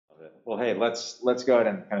Well, hey, let's go ahead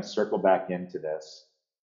and kind of circle back into this.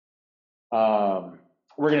 We're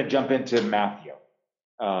going to jump into Matthew.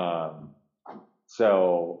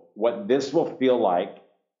 So what this will feel like,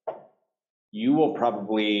 you will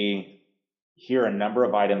probably hear a number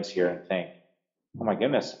of items here and think, oh my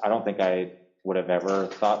goodness, I don't think I would have ever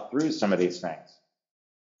thought through some of these things.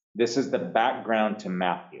 This is the background to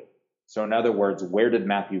Matthew. So in other words, where did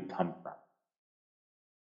Matthew come from?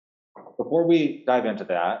 Before we dive into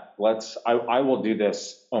that, I will do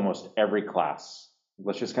this almost every class.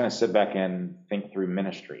 Let's just kind of sit back and think through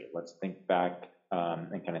ministry. Let's think back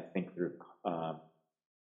and kind of think through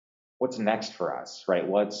what's next for us, right?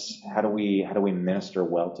 How do we minister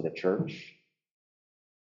well to the church?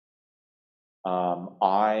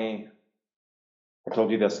 I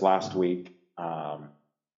told you this last week. I'll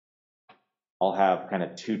have kind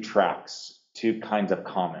of two kinds of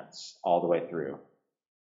comments all the way through.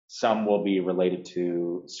 Some will be related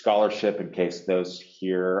to scholarship in case those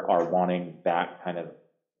here are wanting that kind of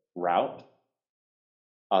route.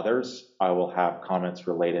 Others, I will have comments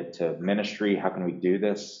related to ministry. How can we do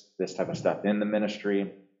this type of stuff in the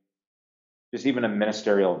ministry? Just even a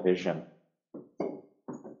ministerial vision.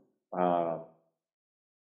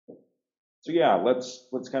 So yeah, let's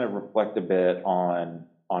kind of reflect a bit on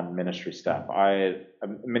ministry stuff.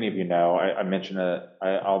 Many of you know, I mention it.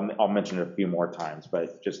 I'll mention it a few more times,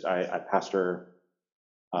 but just I pastor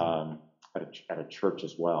at a church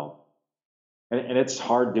as well, and it's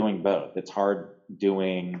hard doing both. It's hard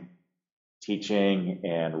doing teaching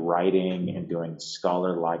and writing and doing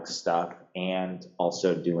scholar-like stuff, and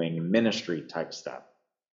also doing ministry type stuff.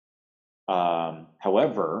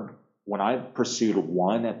 However, when I've pursued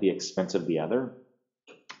one at the expense of the other,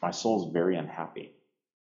 my soul's very unhappy.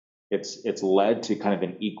 It's led to kind of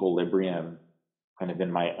an equilibrium kind of in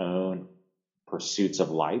my own pursuits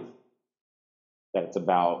of life, that it's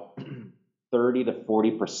about 30 to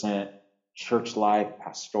 40% church life,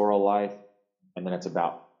 pastoral life, and then it's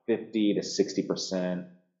about 50 to 60%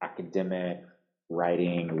 academic,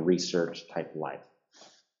 writing, research type life.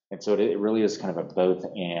 And so it really is kind of a both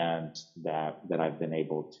and that I've been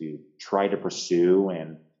able to try to pursue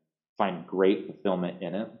and find great fulfillment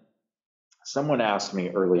in it. Someone asked me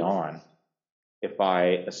early on if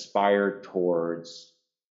I aspired towards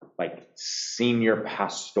like senior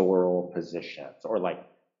pastoral positions, or like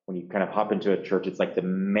when you kind of hop into a church, it's like the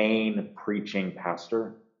main preaching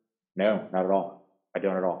pastor. No, not at all. I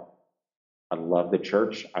don't at all. I love the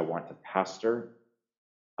church. I want to pastor.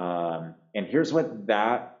 And here's what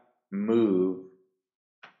that move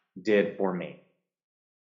did for me.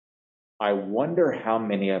 I wonder how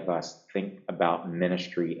many of us think about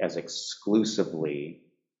ministry as exclusively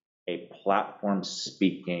a platform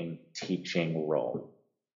speaking, teaching role.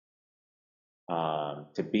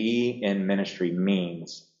 To be in ministry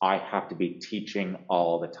means I have to be teaching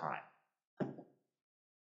all the time.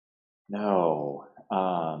 No.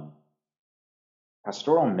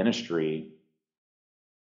 Pastoral ministry,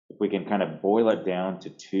 if we can kind of boil it down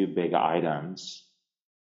to two big items,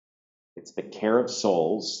 it's the care of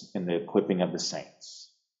souls and the equipping of the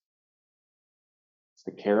saints. It's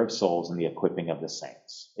the care of souls and the equipping of the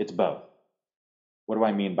saints. It's both. What do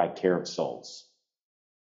I mean by care of souls?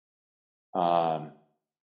 Can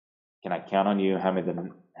I count on you how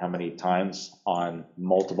many times on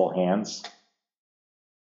multiple hands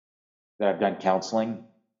that I've done counseling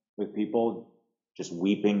with people, just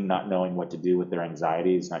weeping, not knowing what to do with their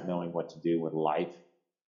anxieties, not knowing what to do with life,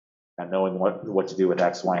 not knowing what to do with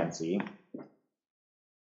X, Y, and Z.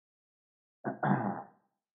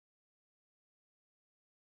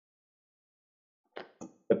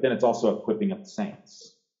 But then it's also equipping of the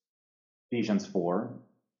saints. Ephesians 4,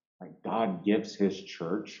 like God gives his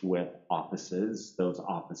church with offices. Those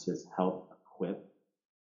offices help equip.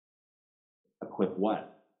 Equip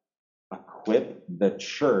what? Equip the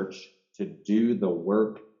church to do the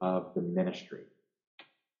work of the ministry.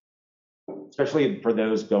 Especially for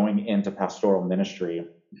those going into pastoral ministry,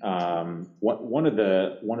 one of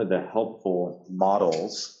the helpful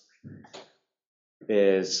models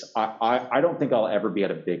is I don't think I'll ever be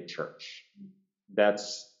at a big church.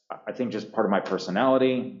 That's, I think, just part of my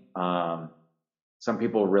personality. Some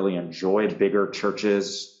people really enjoy bigger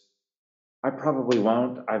churches. I probably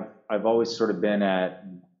won't. I've always sort of been at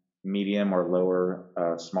medium or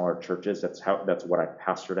lower, smaller churches. That's what I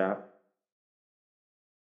pastored at.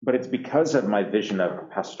 But it's because of my vision of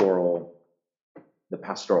the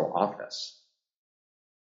pastoral office.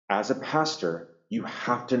 As a pastor, you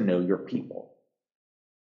have to know your people.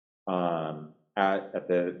 At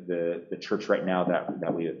the church right now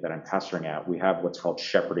that I'm pastoring at, we have what's called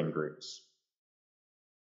shepherding groups.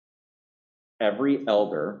 every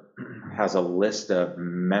elder has a list of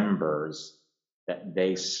members that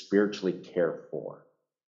they spiritually care for.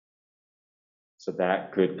 So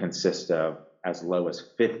that could consist of as low as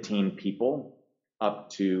 15 people up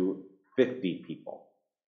to 50 people.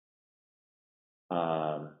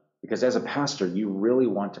 Because as a pastor, you really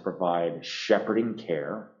want to provide shepherding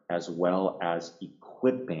care as well as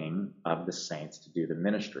equipping of the saints to do the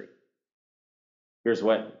ministry. Here's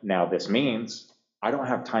what now this means. I don't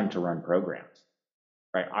have time to run programs,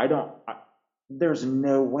 right? There's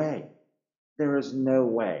no way. There is no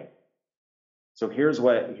way. So here's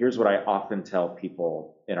what I often tell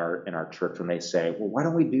people in our church when they say, well, why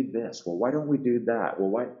don't we do this? Well, why don't we do that? Well,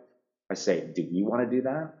 why? I say, do you want to do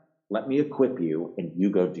that? Let me equip you and you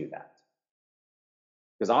go do that.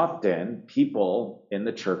 Because often people in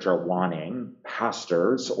the church are wanting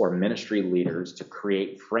pastors or ministry leaders to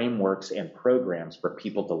create frameworks and programs for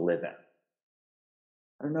people to live in.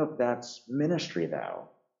 I don't know if that's ministry though.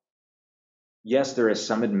 Yes, there is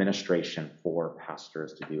some administration for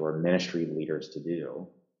pastors to do or ministry leaders to do.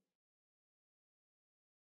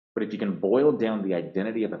 But if you can boil down the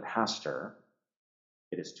identity of a pastor,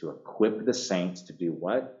 it is to equip the saints to do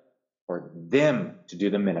what? For them to do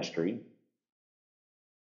the ministry.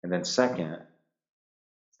 And then second,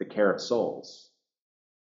 it's the care of souls,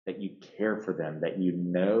 that you care for them, that you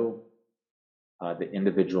know the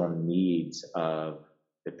individual needs of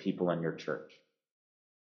the people in your church.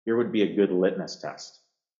 Here would be a good litmus test,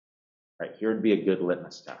 right? Here would be a good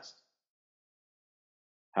litmus test.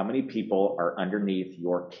 How many people are underneath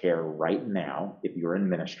your care right now if you're in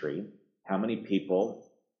ministry? How many people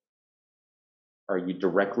are you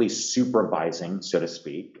directly supervising, so to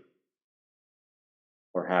speak,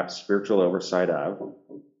 or have spiritual oversight of?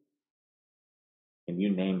 Can you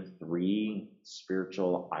name 3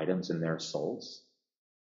 spiritual items in their souls?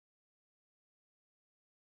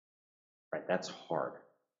 Right, that's hard.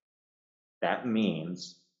 That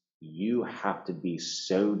means you have to be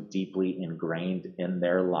so deeply ingrained in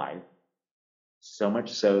their life, so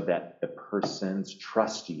much so that the persons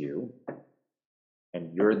trust you,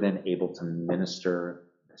 and you're then able to minister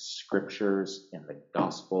the scriptures and the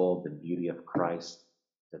gospel, the beauty of Christ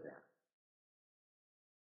to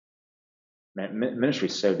them. Ministry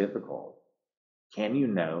is so difficult. Can you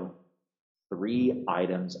know 3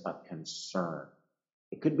 items of concern?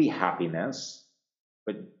 It could be happiness,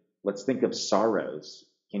 but let's think of sorrows.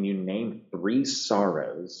 Can you name 3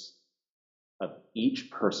 sorrows of each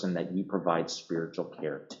person that you provide spiritual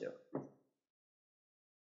care to?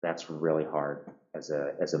 That's really hard as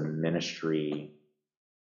a ministry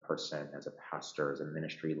person, as a pastor, as a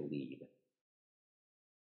ministry lead.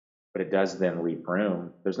 But it does then leave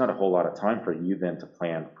room. There's not a whole lot of time for you then to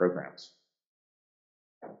plan programs.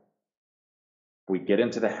 We get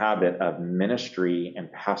into the habit of ministry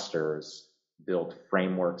and pastors build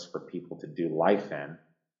frameworks for people to do life in.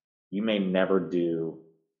 You may never do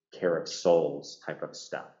care of souls type of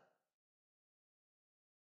stuff.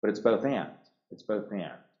 But it's both and. It's both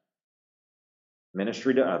and.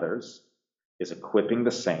 Ministry to others is equipping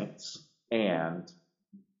the saints and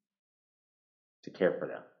to care for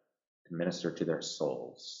them, to minister to their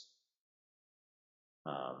souls.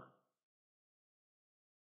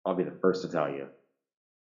 I'll be the first to tell you,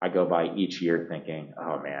 I go by each year thinking,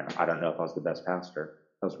 oh man, I don't know if I was the best pastor.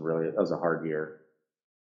 That was a hard year.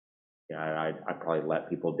 Yeah, I probably let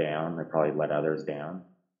people down. I probably let others down.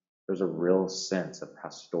 There's a real sense of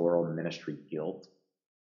pastoral ministry guilt.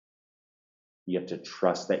 You have to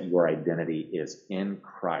trust that your identity is in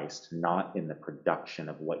Christ, not in the production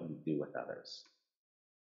of what you do with others.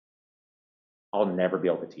 I'll never be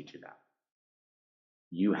able to teach you that.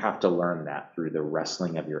 You have to learn that through the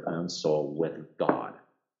wrestling of your own soul with God.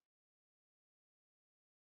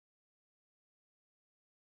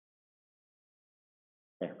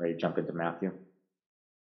 Okay, ready to jump into Matthew?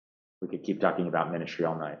 We could keep talking about ministry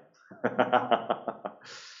all night.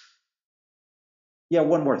 Yeah,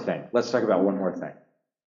 one more thing. Let's talk about one more thing.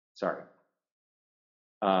 Sorry.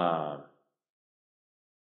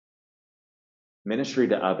 Ministry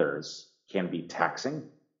to others can be taxing.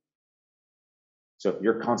 So if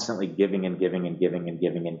you're constantly giving and giving and giving and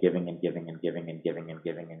giving and giving and giving and giving and giving and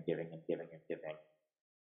giving and giving and giving and giving,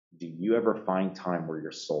 do you ever find time where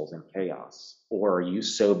your soul's in chaos? Or are you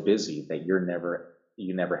so busy that you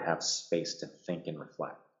never have space to think and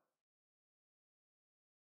reflect?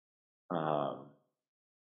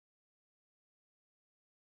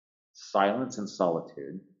 Silence and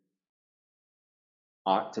solitude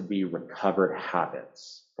ought to be recovered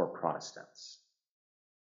habits for Protestants.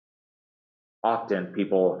 Often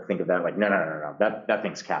people think of that like, no, that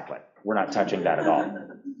thing's Catholic. We're not touching that at all.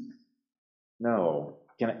 No,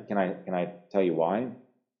 Can I tell you why?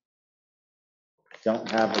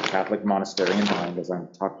 Don't have the Catholic monastery in mind as I'm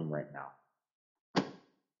talking right now.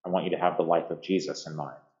 I want you to have the life of Jesus in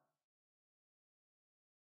mind.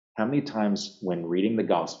 How many times when reading the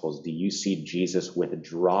Gospels do you see Jesus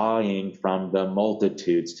withdrawing from the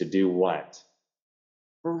multitudes to do what?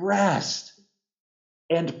 Rest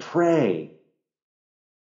and pray.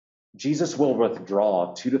 Jesus will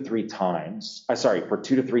withdraw 2 to 3 times, for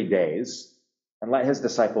 2 to 3 days and let his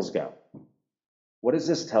disciples go. What does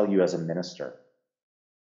this tell you as a minister?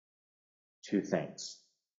 2 things.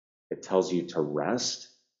 It tells you to rest,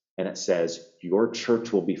 and it says your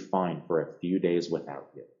church will be fine for a few days without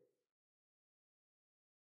you.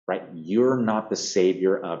 Right? You're not the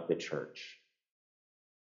savior of the church.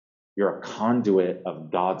 You're a conduit of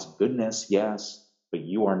God's goodness, yes, but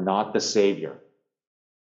you are not the savior.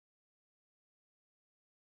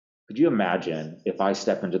 Could you imagine if I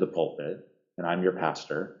step into the pulpit and I'm your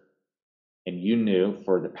pastor, and you knew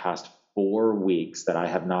for the past 4 weeks that I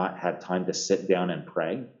have not had time to sit down and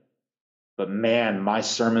pray? But man, my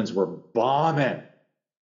sermons were bombing,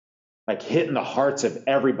 like hitting the hearts of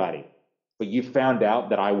everybody. But you found out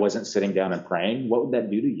that I wasn't sitting down and praying. What would that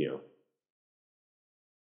do to you?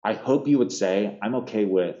 I hope you would say, I'm okay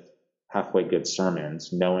with halfway good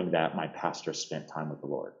sermons, knowing that my pastor spent time with the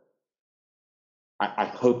Lord. I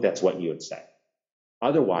hope that's what you would say.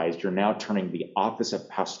 Otherwise, you're now turning the office of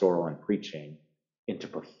pastoral and preaching into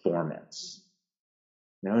performance.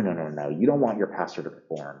 No. You don't want your pastor to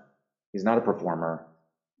perform. He's not a performer.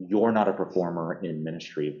 You're not a performer in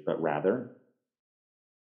ministry, but rather,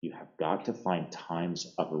 you have got to find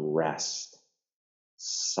times of rest,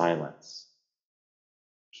 silence,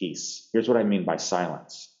 peace. Here's what I mean by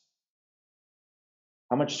silence.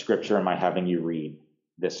 How much scripture am I having you read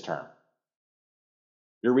this term?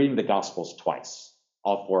 You're reading the Gospels twice,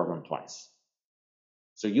 all 4 of them twice.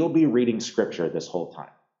 So you'll be reading scripture this whole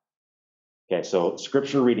time. Okay, so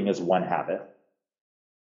scripture reading is one habit.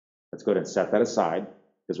 Let's go ahead and set that aside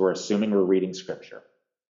because we're assuming we're reading scripture.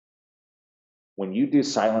 When you do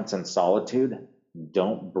silence and solitude,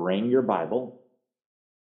 don't bring your Bible.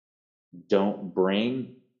 Don't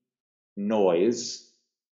bring noise.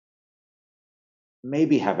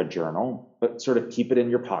 Maybe have a journal, but sort of keep it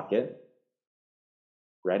in your pocket.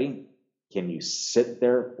 Ready? Can you sit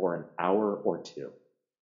there for an hour or 2?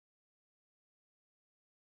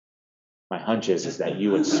 My hunch is that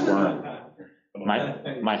you would squirm.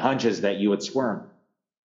 My hunch is that you would squirm.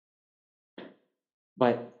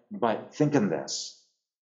 But think on this.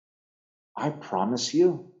 I promise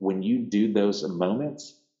you, when you do those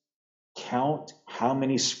moments, count how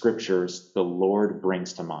many scriptures the Lord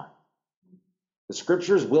brings to mind. The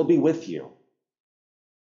scriptures will be with you.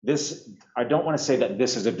 I don't want to say that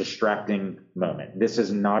this is a distracting moment. This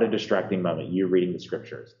is not a distracting moment, you reading the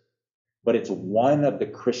scriptures. But it's one of the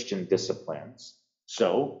Christian disciplines.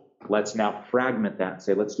 So let's now fragment that and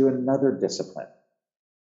say, let's do another discipline.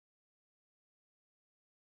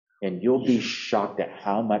 And you'll be shocked at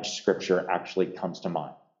how much scripture actually comes to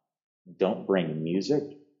mind. Don't bring music.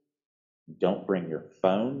 Don't bring your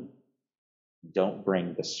phone. Don't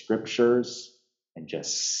bring the scriptures, and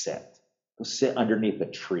just sit. Go sit underneath a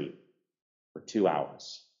tree for 2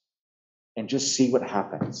 hours and just see what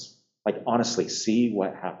happens. Like, honestly, see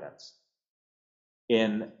what happens.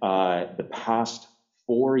 In the past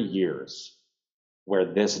 4 years,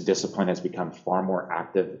 where this discipline has become far more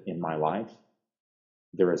active in my life,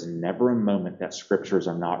 there is never a moment that scriptures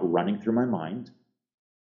are not running through my mind.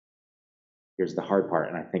 Here's the hard part,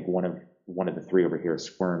 and I think one of the 3 over here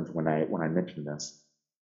squirmed when I mentioned this.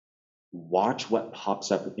 Watch what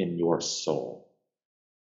pops up in your soul.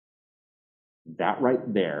 That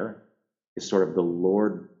right there is sort of the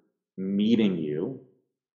Lord meeting you,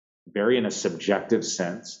 very in a subjective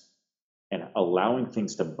sense, and allowing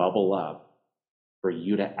things to bubble up for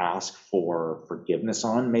you to ask for forgiveness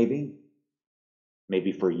on, maybe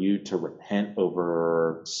for you to repent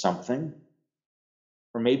over something,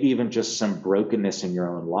 or maybe even just some brokenness in your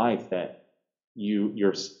own life that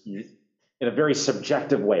you're in a very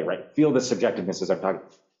subjective way, right? Feel the subjectiveness as I'm talking.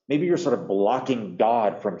 Maybe you're sort of blocking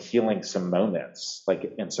God from healing some moments,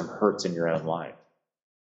 like and some hurts in your own life.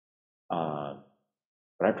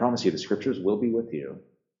 But I promise you, the scriptures will be with you.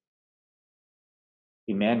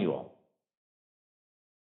 Emmanuel.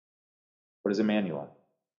 What is Emmanuel?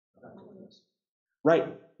 Right.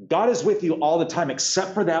 God is with you all the time,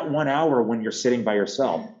 except for that 1 hour when you're sitting by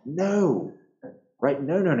yourself. No. Right?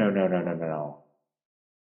 No.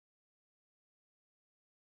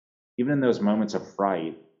 Even in those moments of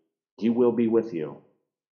fright, he will be with you.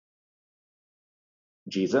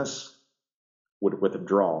 Jesus would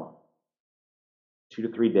withdraw 2 to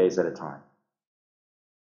 3 days at a time.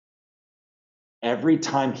 Every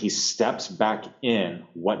time he steps back in,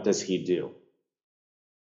 what does he do?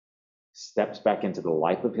 Steps back into the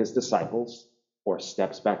life of his disciples or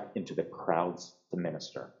steps back into the crowds to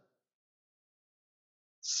minister.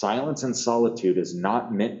 Silence and solitude is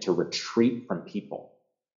not meant to retreat from people.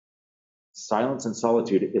 Silence and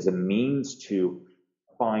solitude is a means to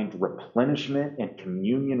find replenishment and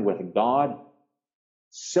communion with God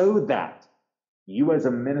so that you as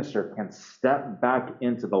a minister can step back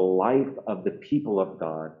into the life of the people of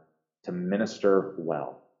God to minister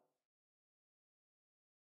well.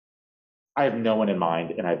 I have no one in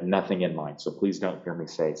mind and I have nothing in mind, so please don't hear me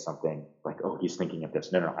say something like, oh, he's thinking of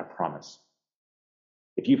this. No, I promise.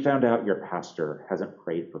 If you found out your pastor hasn't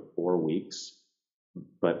prayed for 4 weeks,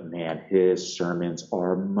 but man, his sermons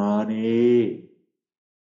are money,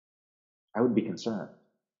 I would be concerned.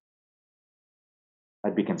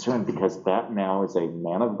 I'd be concerned because that now is a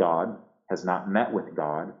man of God, has not met with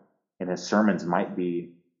God, and his sermons might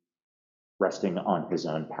be resting on his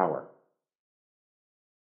own power.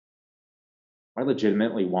 I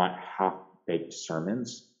legitimately want half-baked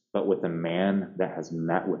sermons, but with a man that has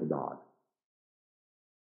met with God.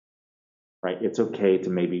 Right? It's okay to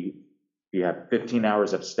maybe, if you have 15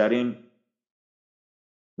 hours of studying,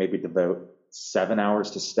 maybe devote 7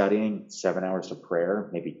 hours to studying, 7 hours to prayer,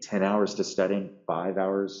 maybe 10 hours to studying, 5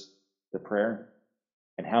 hours to prayer.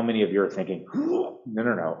 And how many of you are thinking,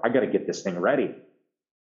 no, I got to get this thing ready?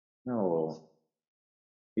 No.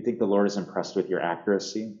 You think the Lord is impressed with your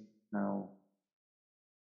accuracy? No.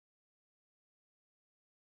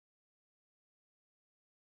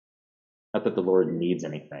 Not that the Lord needs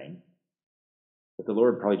anything, but the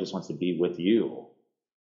Lord probably just wants to be with you,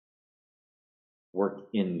 work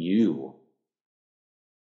in you.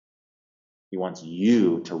 He wants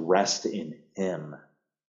you to rest in him.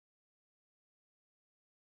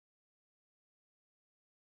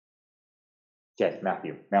 Okay,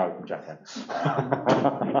 Matthew. Now we can jump in.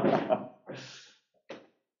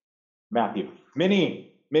 Matthew.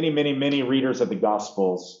 Many readers of the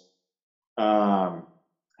Gospels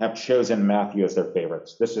have chosen Matthew as their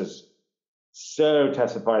favorites. This is so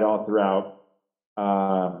testified all throughout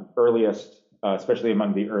especially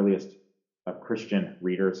among the earliest Christian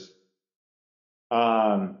readers.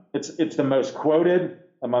 It's the most quoted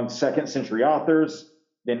among second century authors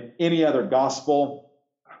than any other gospel.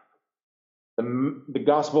 The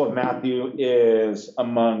Gospel of Matthew is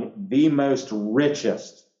among the most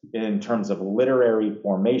richest in terms of literary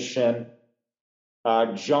formation.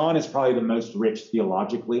 John is probably the most rich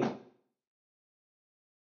theologically.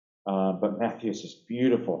 But Matthew is this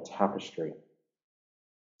beautiful tapestry.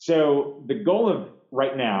 So the goal of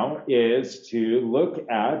right now is to look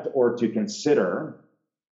at or to consider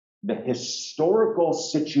the historical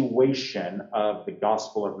situation of the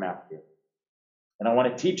Gospel of Matthew. And I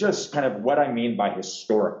want to teach us kind of what I mean by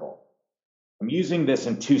historical. I'm using this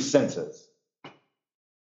in two senses.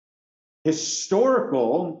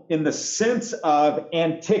 Historical in the sense of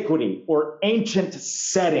antiquity or ancient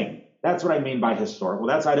setting. That's what I mean by historical.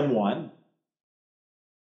 That's item one.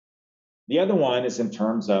 The other one is in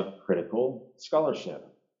terms of critical scholarship.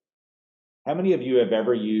 How many of you have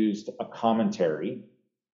ever used a commentary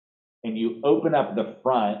and you open up the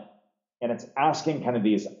front and it's asking kind of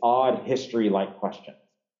these odd history-like questions?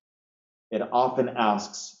 It often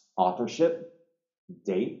asks authorship,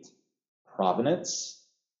 date, provenance,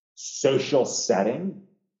 social setting,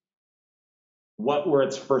 what were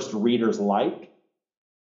its first readers like?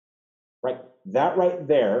 Right? That right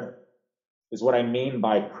there is what I mean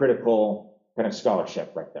by critical kind of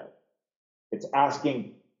scholarship right there. It's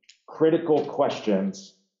asking critical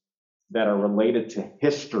questions that are related to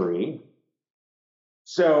history.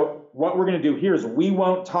 So what we're going to do here is we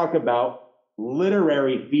won't talk about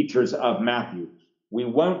literary features of Matthew. We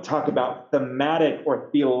won't talk about thematic or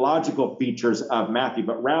theological features of Matthew,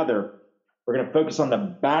 but rather we're going to focus on the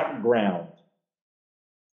background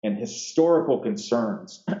and historical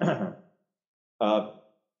concerns of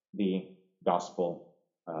the Gospel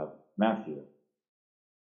of Matthew.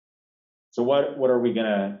 So what are we going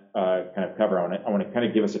to kind of cover? I want to kind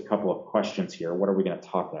of give us a couple of questions here. What are we going to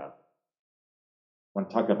talk about? I want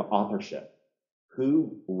to talk about authorship.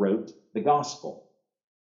 Who wrote the Gospel?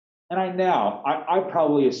 And I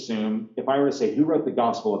probably assume if I were to say who wrote the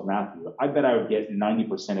Gospel of Matthew, I bet I would get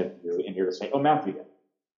 90% of you in here to say, oh, Matthew did.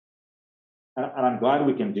 And I'm glad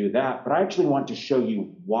we can do that, but I actually want to show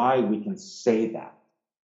you why we can say that.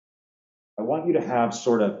 I want you to have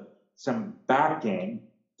sort of some backing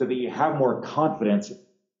so that you have more confidence.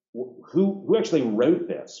 Who actually wrote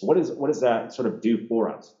this? What does that sort of do for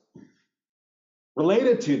us?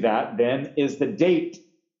 Related to that, then, is the date.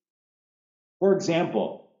 For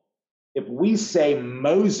example, if we say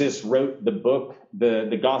Moses wrote the book,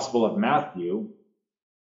 the Gospel of Matthew,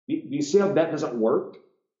 do you see how that doesn't work?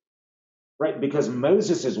 Right? Because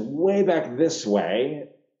Moses is way back this way,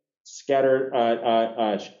 scattered,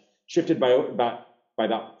 shifted by about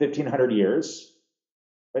 1,500 years.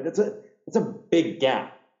 Right? That's a big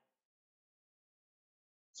gap.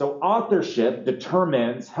 So authorship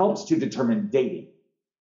helps to determine dating.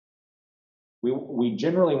 We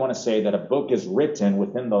generally want to say that a book is written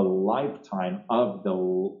within the lifetime of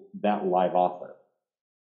that live author.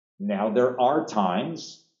 Now, there are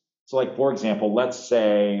times, so like, for example, let's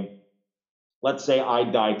say I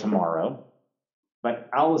die tomorrow, but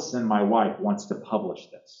Allison, my wife, wants to publish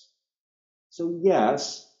this. So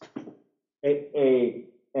yes,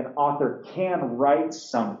 an author can write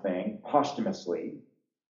something posthumously.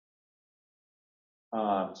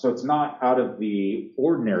 So it's not out of the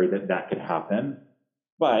ordinary that could happen,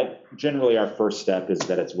 but generally our first step is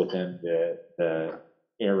that it's within the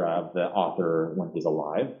era of the author when he's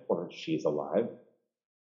alive or she's alive.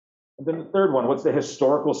 And then the third one, what's the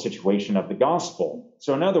historical situation of the gospel?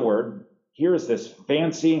 So in other words, here is this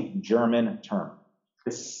fancy German term,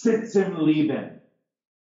 the Sitzenleben.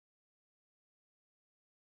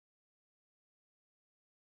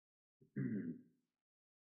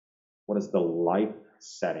 What is the life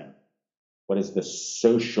setting? What is the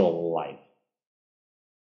social life?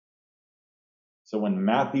 So when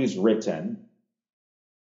Matthew's written,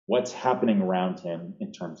 what's happening around him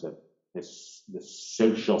in terms of this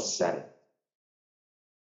social setting?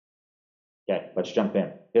 Okay, let's jump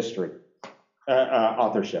in. History,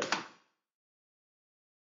 authorship.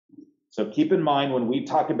 So keep in mind when we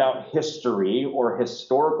talk about history or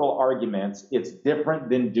historical arguments, it's different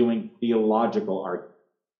than doing theological arguments.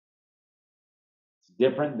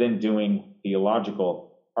 Different than doing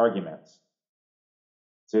theological arguments.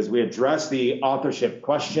 So as we address the authorship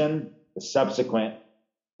question, the subsequent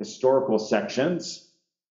historical sections,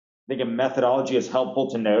 I think a methodology is helpful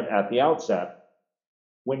to note at the outset.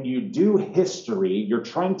 When you do history, you're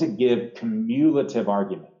trying to give cumulative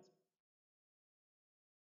arguments.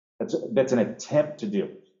 That's an attempt to do.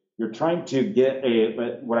 You're trying to get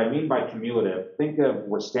what I mean by cumulative, think of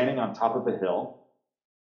we're standing on top of a hill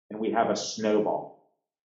and we have a snowball.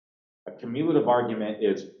 A cumulative argument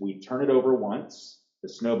is we turn it over once, the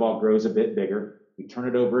snowball grows a bit bigger. We turn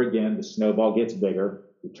it over again, the snowball gets bigger.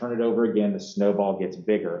 We turn it over again, the snowball gets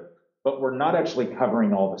bigger. But we're not actually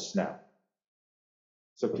covering all the snow.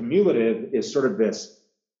 So cumulative is sort of this,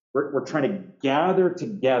 we're trying to gather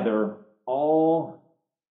together all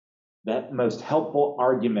that most helpful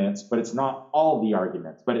arguments, but it's not all the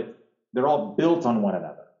arguments, but they're all built on one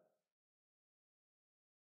another.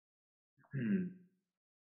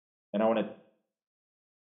 And I want to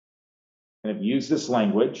kind of use this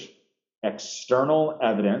language, external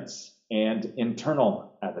evidence and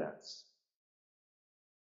internal evidence.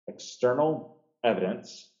 External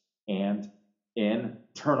evidence and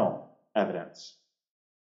internal evidence.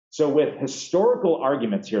 So with historical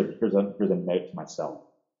arguments here's a note to myself.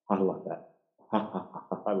 I love that.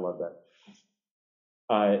 I love that.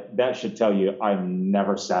 That should tell you I'm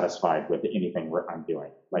never satisfied with anything I'm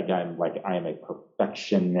doing. I am a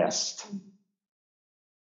perfectionist.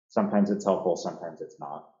 Sometimes it's helpful, sometimes it's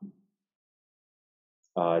not.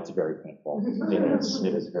 It's very painful.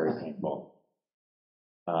 It is very painful.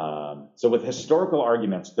 So with historical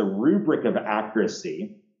arguments, the rubric of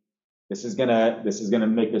accuracy, this is gonna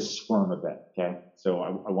make us squirm a bit. Okay, so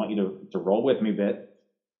I want you to roll with me a bit.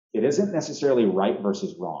 It isn't necessarily right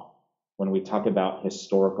versus wrong when we talk about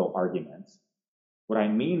historical arguments. What I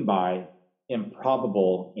mean by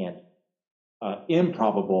improbable and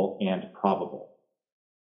probable.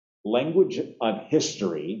 Language of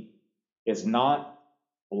history is not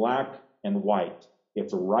black and white.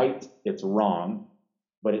 It's right, it's wrong,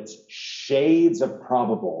 but it's shades of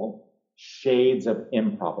probable, shades of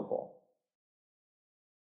improbable.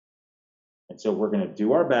 And so we're going to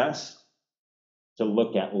do our best to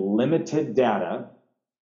look at limited data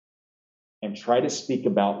and try to speak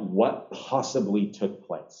about what possibly took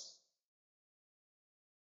place.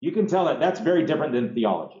 You can tell that that's very different than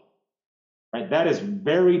theology, right? That is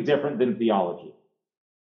very different than theology.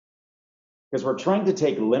 Because we're trying to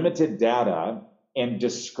take limited data and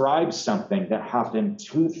describe something that happened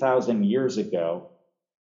 2,000 years ago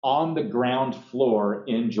on the ground floor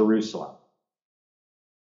in Jerusalem.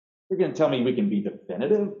 You're going to tell me we can be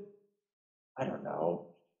definitive? I don't know.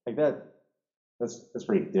 Like that's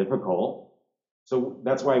pretty difficult. So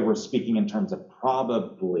that's why we're speaking in terms of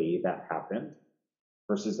probably that happened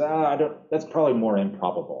versus that's probably more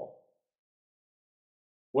improbable.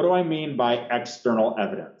 What do I mean by external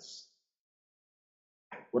evidence?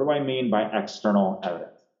 What do I mean by external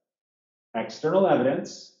evidence? External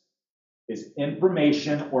evidence is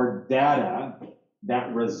information or data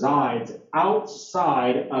that resides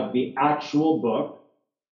outside of the actual book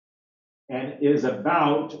and is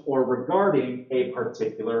about or regarding a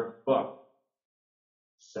particular book.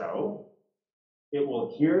 So, it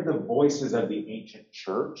will hear the voices of the ancient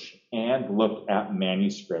church and look at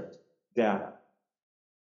manuscript data.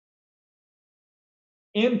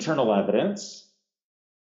 Internal evidence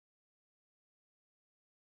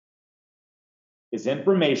is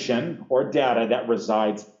information or data that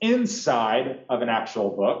resides inside of an actual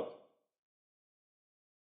book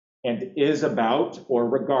and is about or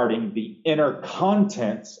regarding the inner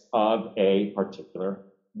contents of a particular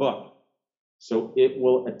book. So it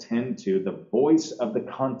will attend to the voice of the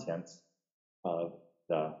contents of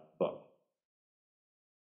the book.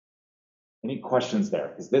 Any questions there?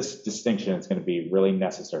 Because this distinction is going to be really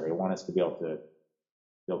necessary. I want us to be able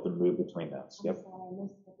to move between those. Yep.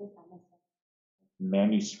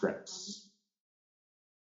 Manuscripts.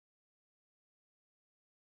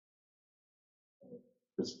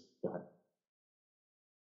 Just go ahead.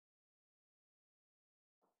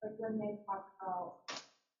 Like when they talk about,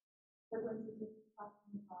 like when Jesus is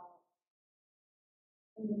talking about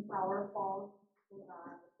when the flower falls to the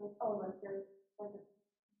ground, it's like, oh, like there's like a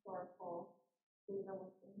historical data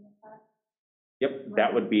within that. Yep,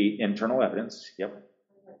 that would be internal evidence. Yep.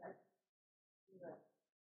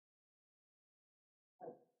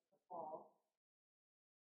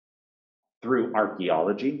 Through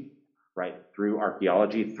archaeology, right? Through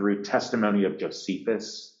archaeology, through testimony of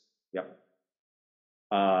Josephus. Yep.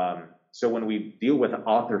 So when we deal with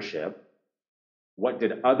authorship, what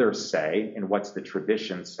did others say and what's the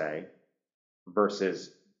tradition say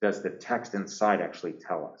versus does the text inside actually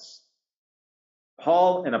tell us?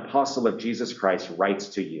 Paul, an apostle of Jesus Christ, writes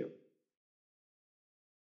to you.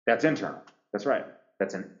 That's internal. That's right.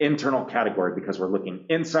 That's an internal category because we're looking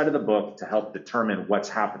inside of the book to help determine what's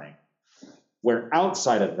happening. Where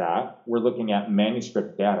outside of that, we're looking at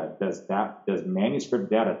manuscript data. Does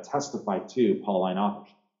manuscript data testify to Pauline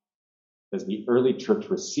authorship? Does the early church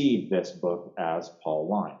receive this book as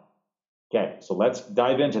Pauline? Okay, so let's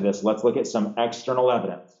dive into this. Let's look at some external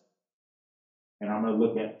evidence. And I'm going to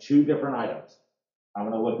look at two different items. I'm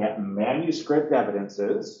going to look at manuscript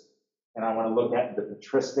evidences, and I want to look at the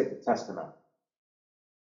patristic testimony.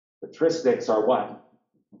 Patristics are what?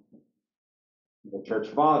 The church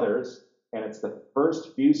fathers, and it's the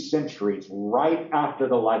first few centuries right after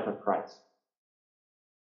the life of Christ.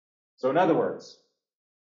 So in other words,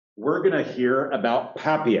 we're going to hear about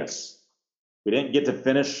Papias. We didn't get to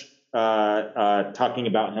finish talking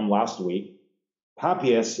about him last week.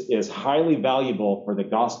 Papias is highly valuable for the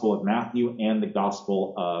Gospel of Matthew and the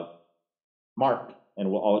Gospel of Mark, and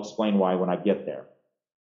I'll explain why when I get there.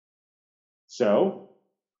 So,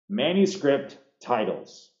 manuscript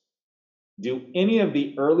titles. Do any of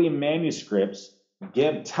the early manuscripts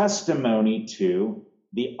give testimony to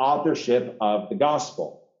the authorship of the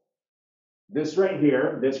Gospel? This right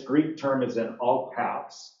here, this Greek term is in all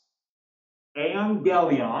caps.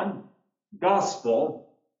 Evangelion, Gospel,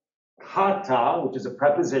 kata, which is a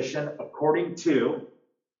preposition according to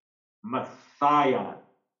Mattheon,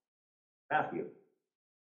 Matthew.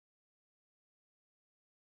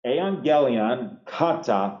 Evangelion,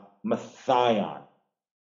 kata, Mattheon.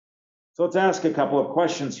 So let's ask a couple of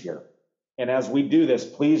questions here. And as we do this,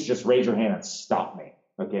 please just raise your hand and stop me.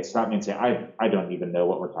 Okay, stop me and say, I don't even know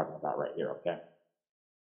what we're talking about right here, okay?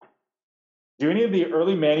 Do any of the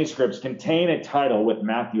early manuscripts contain a title with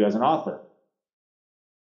Matthew as an author?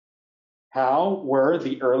 How were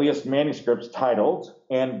the earliest manuscripts titled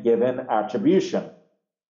and given attribution?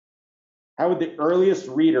 How would the earliest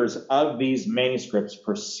readers of these manuscripts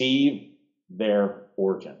perceive their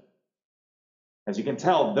origin? As you can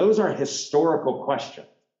tell, those are historical questions.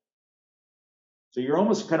 So you're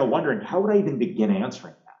almost kind of wondering, how would I even begin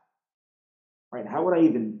answering that? Right? How would I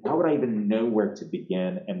even know where to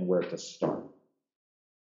begin and where to start?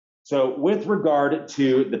 So with regard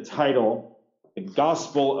to the title, the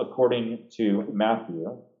Gospel according to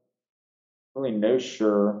Matthew, really no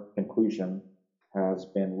sure conclusion has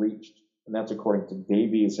been reached. And that's according to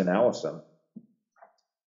Davies and Allison.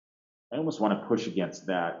 I almost want to push against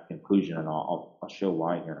that conclusion, and I'll show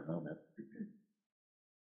why here in a moment.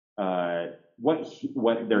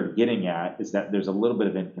 What they're getting at is that there's a little bit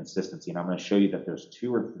of inconsistency, and I'm going to show you that there's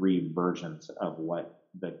 2 or 3 versions of what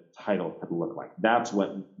the title could look like. That's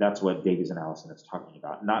what Davies and Allison is talking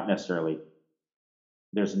about. Not necessarily,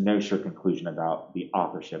 there's no sure conclusion about the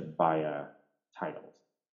authorship via titles.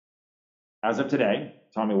 As of today,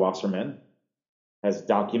 Tommy Wasserman has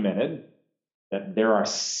documented that there are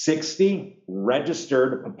 60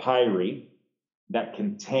 registered papyri that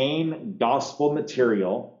contain gospel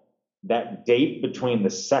material that date between the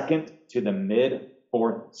 2nd to the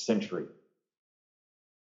mid-4th century.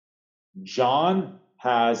 John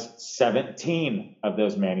has 17 of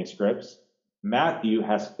those manuscripts. Matthew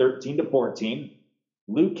has 13 to 14.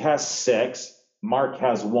 Luke has 6. Mark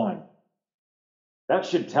has 1. That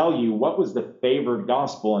should tell you what was the favored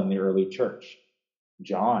gospel in the early church.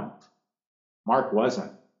 John. Mark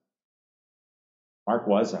wasn't. Mark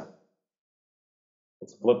wasn't.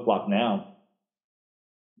 It's flip-flop now.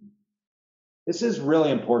 This is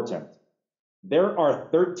really important. There are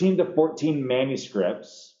 13 to 14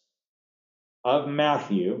 manuscripts of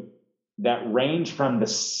Matthew that range from the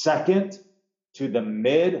 2nd to the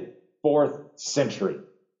mid-4th century.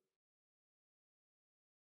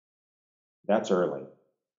 That's early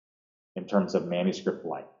in terms of manuscript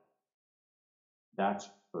life. That's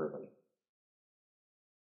early.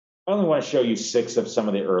 I only want to show you 6 of some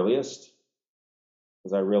of the earliest,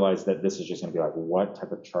 because I realize that this is just going to be like, what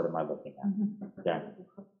type of chart am I looking at? Okay.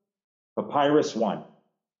 Papyrus 1,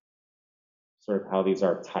 sort of how these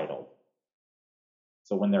are titled.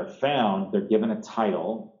 So when they're found, they're given a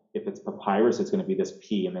title. If it's papyrus, it's going to be this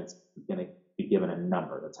P, and it's going to be given a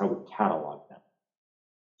number. That's how we catalog them.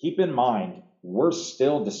 Keep in mind, we're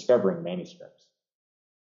still discovering manuscripts,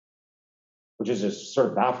 which is just sort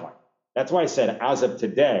of baffling. That's why I said, as of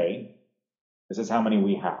today, this is how many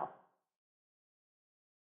we have.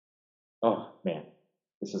 Oh, man,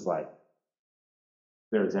 this is like,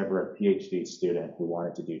 if there's ever a PhD student who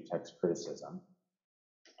wanted to do text criticism,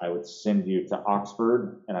 I would send you to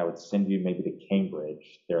Oxford, and I would send you maybe to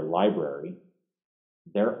Cambridge, their library.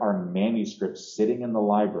 There are manuscripts sitting in the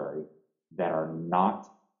library that are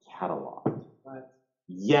not cataloged. What?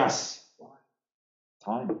 Yes.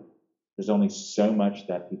 Time. There's only so much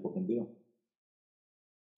that people can do.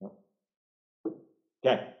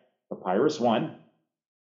 Okay. Papyrus 1.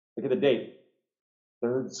 Look at the date.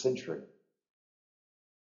 3rd century.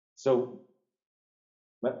 So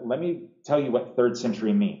let me tell you what 3rd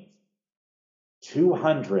century means.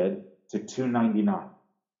 200 to 299.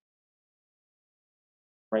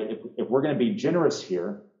 Right? If we're going to be generous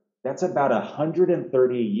here, that's about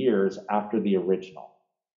 130 years after the original.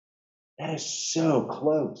 That is so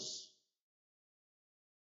close.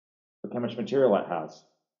 Look how much material it has.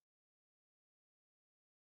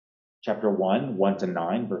 Chapter 1, 1 to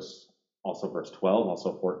 9, verse 12,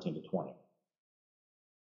 also 14 to 20.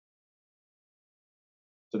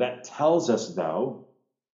 So that tells us, though,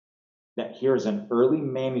 that here's an early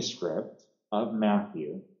manuscript of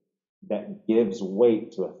Matthew that gives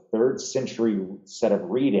weight to a 3rd century set of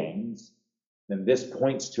readings, then this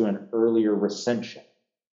points to an earlier recension,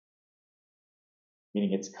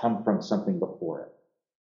 meaning it's come from something before it.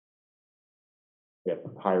 We have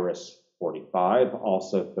Papyrus 45,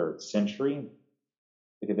 also 3rd century.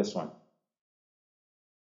 Look at this one.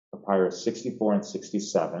 Papyrus 64 and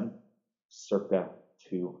 67, circa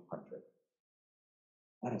 200.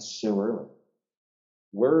 That is so early.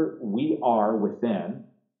 We are within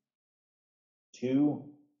 2,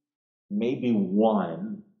 maybe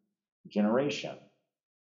 1 generation.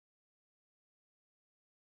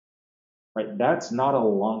 Right? That's not a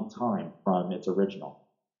long time from its original.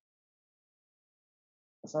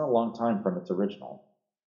 That's not a long time from its original.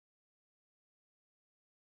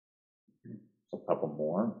 A couple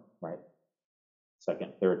more, right?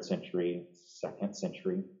 2nd, 3rd century, 2nd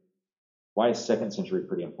century. Why is 2nd century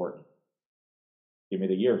pretty important? Give me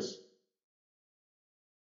the years.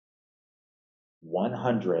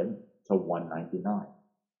 100 to 199.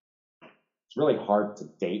 It's really hard to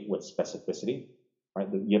date with specificity, right?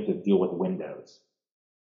 You have to deal with windows.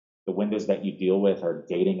 The windows that you deal with are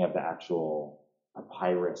dating of the actual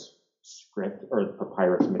papyrus script or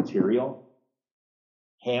papyrus material.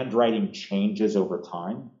 Handwriting changes over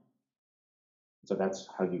time. So that's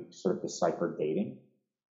how you sort of decipher dating.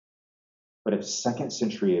 But if 2nd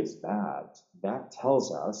century is that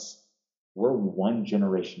tells us we're 1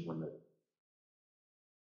 generation removed.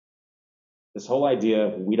 This whole idea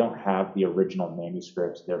of we don't have the original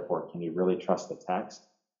manuscripts, therefore can you really trust the text?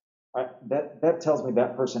 That tells me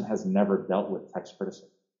that person has never dealt with text criticism.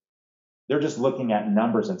 They're just looking at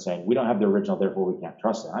numbers and saying, we don't have the original, therefore we can't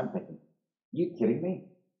trust it. I'm thinking, are you kidding me?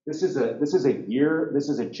 This is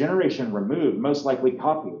a generation removed, most likely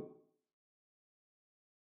copied.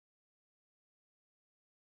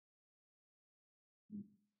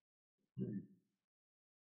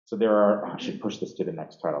 So I should push this to the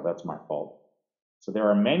next title. That's my fault. So there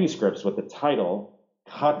are manuscripts with the title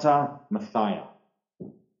Kata Mathia.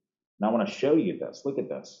 And I want to show you this. Look at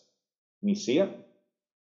this. Can you see it?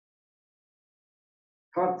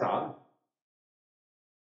 Kata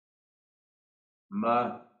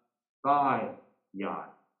mathayan.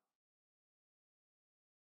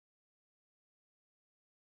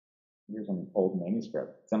 Here's an old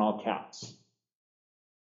manuscript. It's in all caps.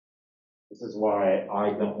 This is why I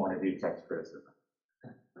don't want to do text criticism.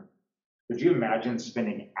 Could you imagine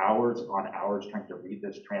spending hours on hours trying to read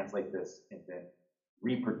this, translate this, and then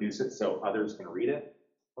reproduce it so others can read it?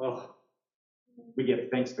 Oh, we give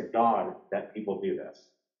thanks to God that people do this.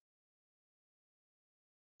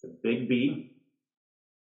 It's a big B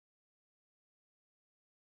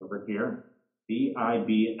over here.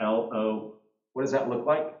 Biblo. What does that look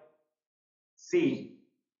like? C.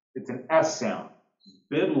 It's an S sound.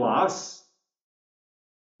 Biblos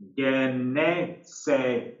Geneseos.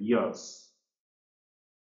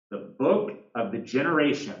 The book of the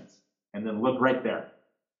generations. And then look right there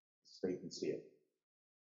so you can see it.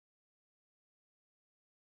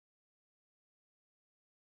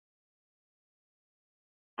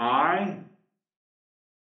 I,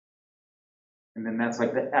 and then that's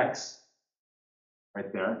like the X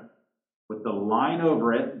right there. With the line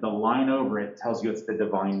over it tells you it's the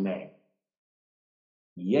divine name.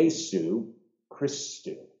 Jesu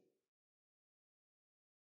Christu.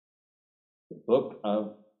 The book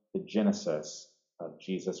of the Genesis of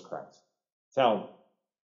Jesus Christ. That's how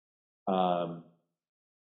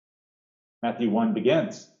Matthew 1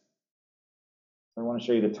 begins. I want to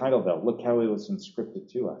show you the title though. Look how it was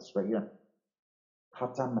inscripted to us right here.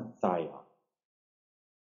 Kata mathayan.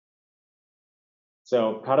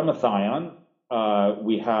 So Kata mathayan,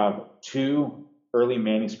 we have two early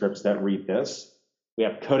manuscripts that read this. We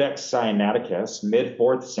have Codex Sinaiticus,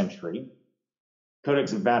 mid-4th century.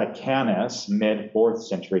 Codex Vaticanus, mid-4th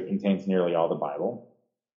century, contains nearly all the Bible.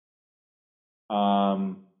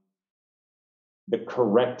 The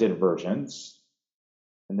corrected versions,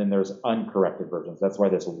 and then there's uncorrected versions. That's why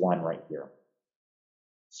there's one right here.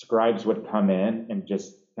 Scribes would come in and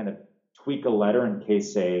just kind of tweak a letter in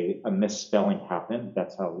case a misspelling happened.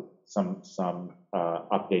 That's how some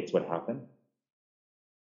updates would happen.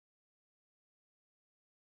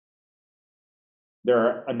 There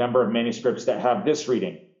are a number of manuscripts that have this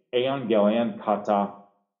reading, Evangelion Kata,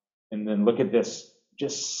 and then look at this,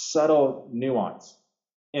 just subtle nuance.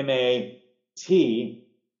 M-A-T,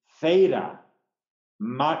 theta,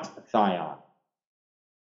 mathayan.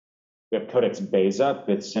 We have Codex Beza,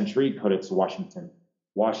 5th century, Codex Washingtoninus,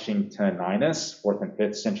 4th and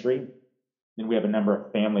 5th century. Then we have a number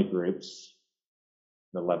of family groups,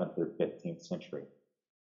 the 11th through 15th century.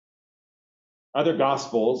 Other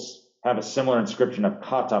Gospels have a similar inscription of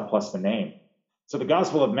kata plus the name. So the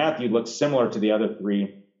Gospel of Matthew looks similar to the other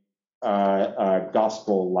three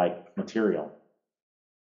Gospel-like material.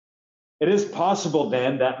 It is possible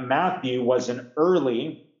then that Matthew was an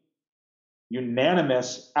early,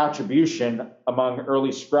 unanimous attribution among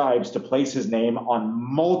early scribes to place his name on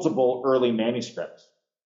multiple early manuscripts.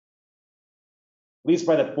 At least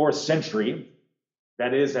by the 4th century,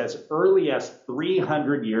 that is as early as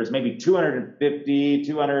 300 years, maybe 250,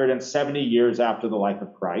 270 years after the life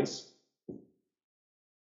of Christ.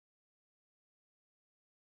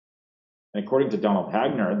 And according to Donald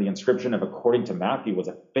Hagner, the inscription of according to Matthew was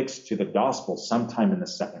affixed to the gospel sometime in the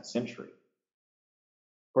 2nd century.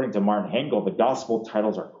 According to Martin Hengel, the gospel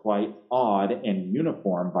titles are quite odd and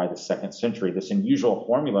uniform by the 2nd century. This unusual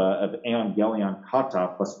formula of Evangelion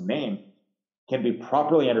Kata plus name can be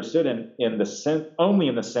properly understood only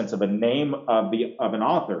in the sense of a name of an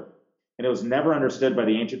author, and it was never understood by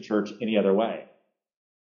the ancient church any other way.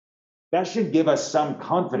 That should give us some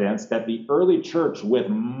confidence that the early church with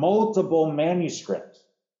multiple manuscripts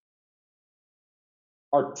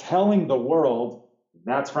are telling the world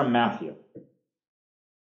that's from Matthew.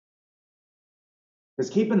 Because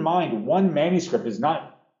keep in mind, one manuscript is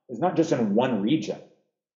not just in one region.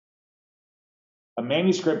 A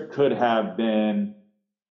manuscript could have been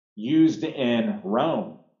used in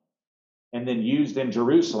Rome, and then used in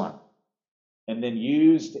Jerusalem, and then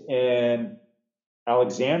used in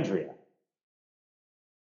Alexandria.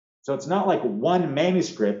 So it's not like one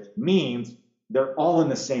manuscript means they're all in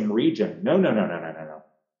the same region. No.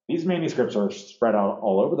 These manuscripts are spread out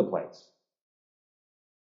all over the place.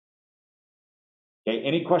 Okay,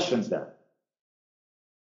 any questions there?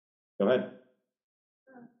 Go ahead.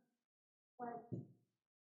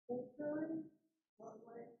 Culturally, what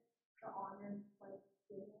would the honors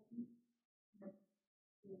given?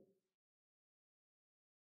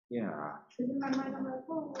 Yeah. Because in my mind, I'm like,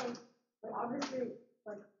 oh, obviously,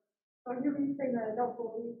 so I hear you saying that I don't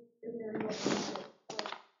believe in there.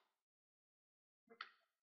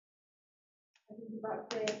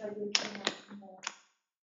 about say if I do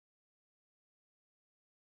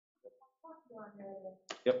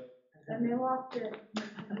Yep. and they lost it.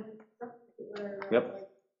 Yep.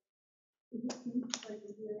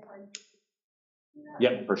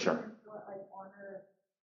 Yep, for sure.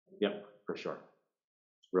 Yep, for sure.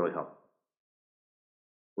 It's really helpful.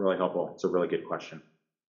 Really helpful. It's a really good question.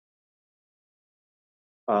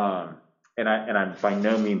 And I'm by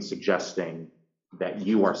no means suggesting that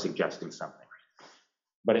you are suggesting something,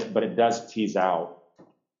 but it does tease out.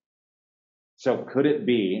 So could it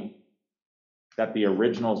be that the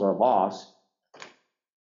originals are lost,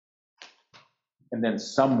 and then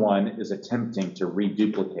someone is attempting to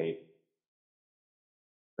reduplicate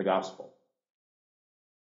the gospel?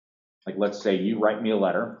 Like, let's say you write me a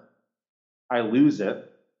letter, I lose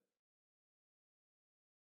it,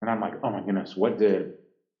 and I'm like, oh my goodness, what did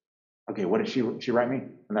she write me?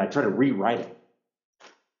 And then I try to rewrite it.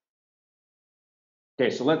 Okay,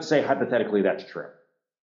 so let's say hypothetically that's true.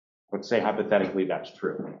 Let's say hypothetically that's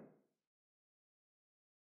true.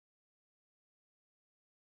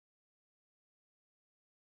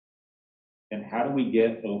 And how do we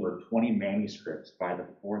get over 20 manuscripts by the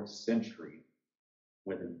 4th century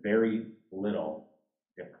with very little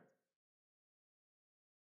difference?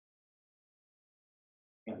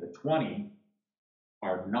 And the 20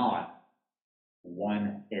 are not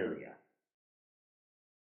one area.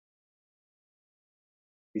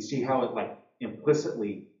 You see how it, like,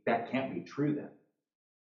 implicitly, that can't be true then.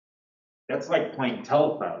 That's like playing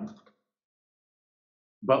telephone,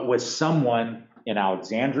 but with someone in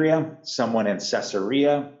Alexandria, someone in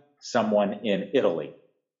Caesarea, someone in Italy,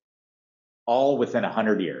 all within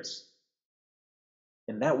 100 years.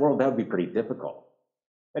 In that world, that would be pretty difficult.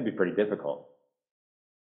 That'd be pretty difficult.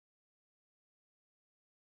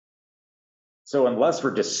 So unless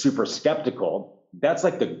we're just super skeptical, that's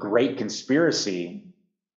like the great conspiracy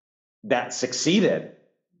that succeeded,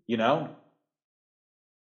 you know?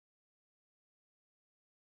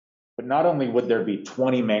 But not only would there be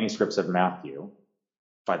 20 manuscripts of Matthew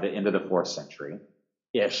by the end of the 4th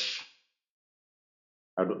century-ish,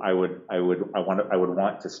 I would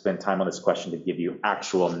want to spend time on this question to give you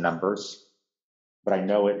actual numbers, but I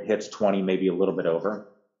know it hits 20, maybe a little bit over.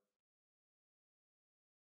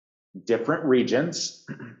 Different regions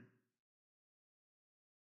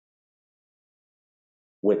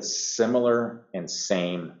with similar and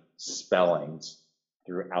same spellings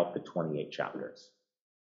throughout the 28 chapters.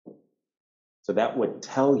 So that would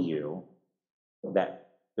tell you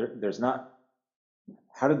that there's not,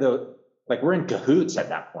 we're in cahoots at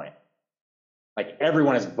that point. Like,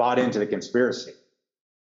 everyone has bought into the conspiracy.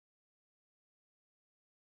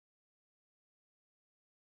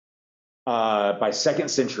 By 2nd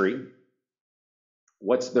century,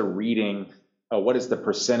 what is the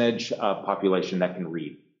percentage of population that can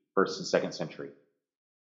read 1st and 2nd century?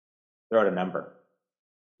 Throw out a number.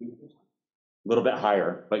 A little bit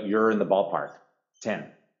higher, but you're in the ballpark. 10.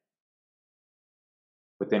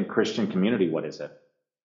 Within Christian community, what is it?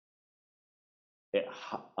 It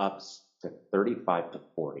ups to 35 to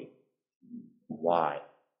 40. Why?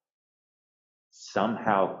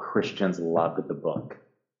 Somehow Christians loved the book.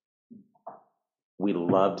 We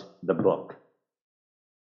loved the book.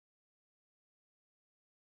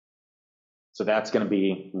 So that's going to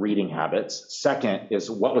be reading habits. Second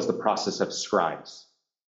is, what was the process of scribes?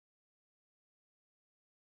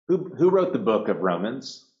 Who wrote the book of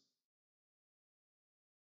Romans?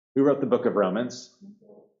 Who wrote the book of Romans?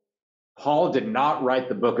 Paul did not write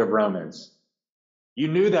the book of Romans. You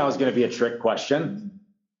knew that was going to be a trick question.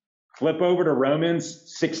 Flip over to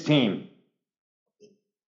Romans 16.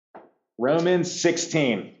 Romans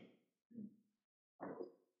 16.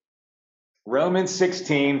 Romans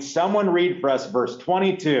 16. Someone read for us verse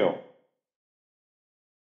 22.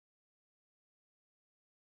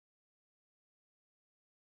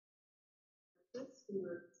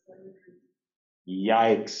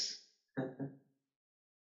 Yikes.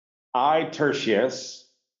 I, Tertius,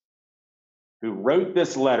 who wrote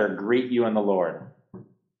this letter, greet you in the Lord.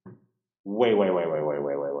 Wait.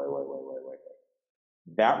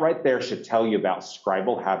 That right there should tell you about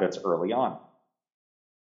scribal habits early on.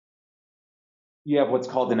 You have what's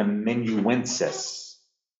called an amanuensis.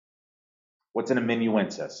 What's an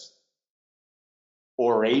amanuensis?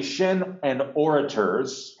 Oration and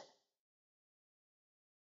orators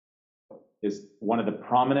is one of the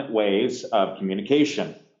prominent ways of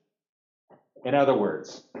communication. In other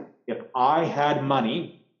words, if I had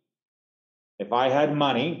money,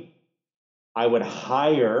 I would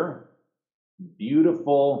hire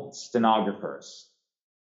beautiful stenographers,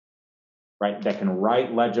 right? That can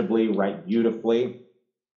write legibly, write beautifully.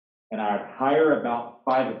 and I'd hire about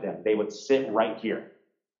 5 of them. They would sit right here.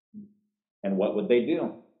 And what would they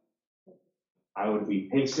do? I would be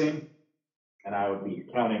pacing, and I would be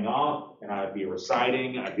counting off, and I would be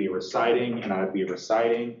reciting, and I'd be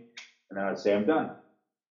reciting, and then I'd say, I'm done.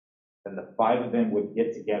 And the 5 of them would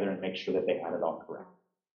get together and make sure that they had it all correct.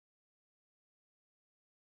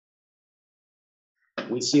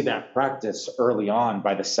 We see that practice early on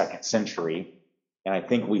by the 2nd century, and I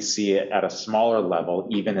think we see it at a smaller level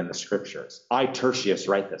even in the scriptures. I, Tertius,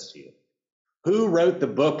 write this to you. Who wrote the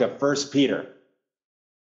book of 1 Peter?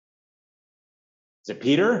 Is it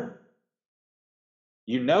Peter?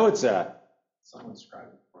 You know it's someone scribe.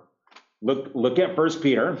 Look at 1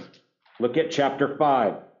 Peter. Look at chapter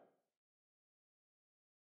 5.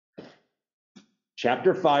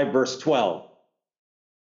 Chapter 5, verse 12.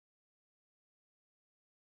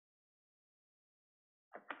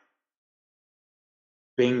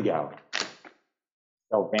 Bingo.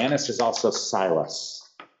 Silvanus is also Silas.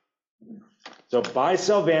 So by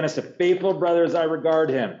Silvanus, a faithful brother as I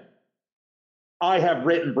regard him, I have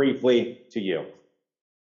written briefly to you.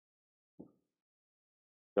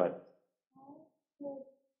 Go ahead.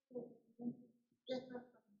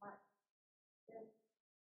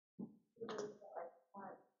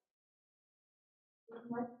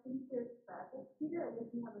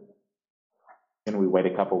 Can we wait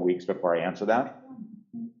a couple weeks before I answer that?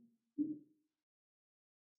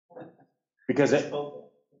 Because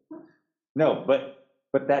no,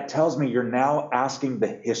 but that tells me you're now asking the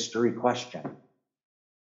history question.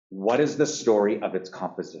 What is the story of its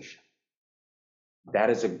composition? That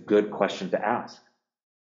is a good question to ask.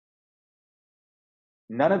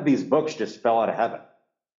 None of these books just fell out of heaven.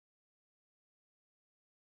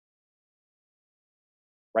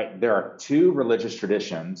 Right? There are 2 religious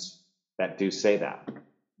traditions that do say that.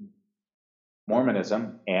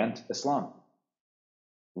 Mormonism and Islam.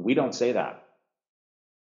 We don't say that.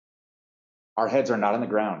 Our heads are not on the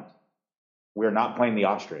ground. We're not playing the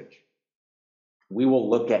ostrich. We will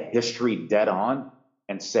look at history dead on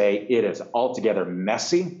and say it is altogether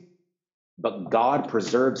messy, but God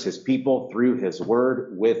preserves his people through his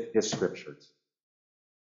word with his scriptures.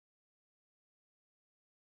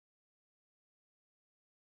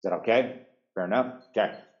 Is that okay? Fair enough?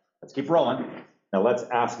 Okay, let's keep rolling. Now let's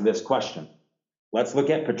ask this question. Let's look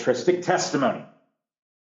at patristic testimony.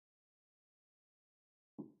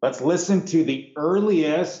 Let's listen to the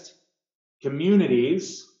earliest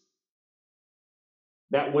communities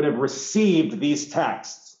that would have received these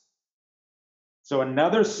texts. So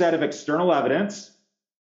another set of external evidence.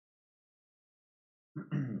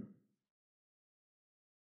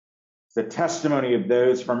 The testimony of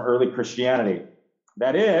those from early Christianity.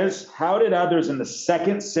 That is, how did others in the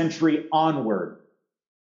 2nd century onward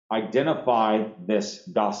identify this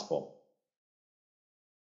gospel?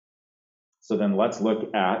 So then let's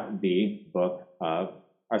look at the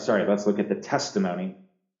let's look at the testimony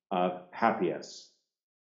of Papias.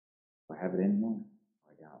 Do I have it in here?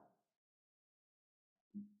 I got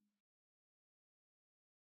it.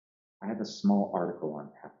 I have a small article on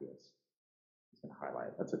Papias. I'm going to highlight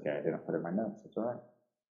it. That's okay. I didn't put it in my notes. That's all right.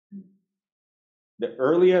 The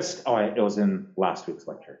earliest, it was in last week's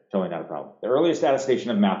lecture. Totally not a problem. The earliest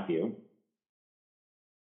attestation of Matthew,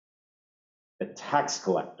 the tax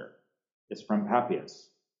collector, is from Papias.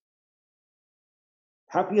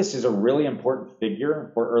 Papias is a really important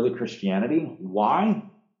figure for early Christianity. Why?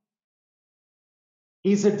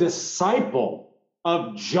 He's a disciple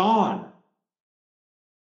of John.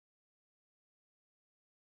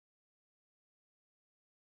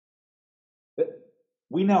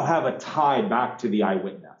 We now have a tie back to the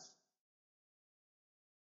eyewitness.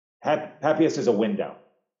 Papias is a window.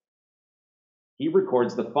 He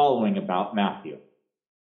records the following about Matthew.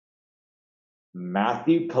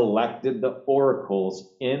 Matthew collected the oracles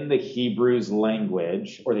in the Hebrew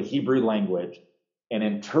language, and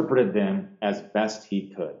interpreted them as best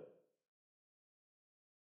he could.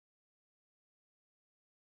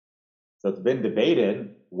 So it's been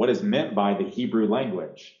debated what is meant by the Hebrew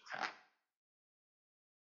language.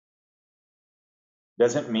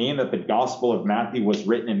 Does it mean that the Gospel of Matthew was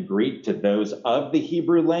written in Greek to those of the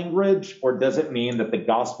Hebrew language, or does it mean that the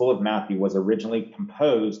Gospel of Matthew was originally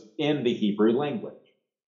composed in the Hebrew language?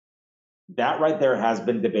 That right there has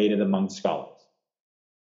been debated among scholars.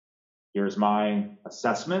 Here's my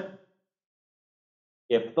assessment.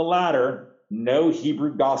 If the latter, no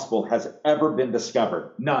Hebrew Gospel has ever been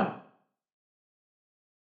discovered. None.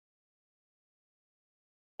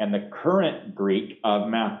 And the current Greek of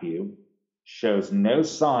Matthew shows no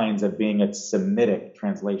signs of being a Semitic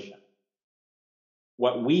translation.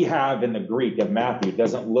 what we have in the Greek of Matthew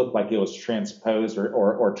doesn't look like it was transposed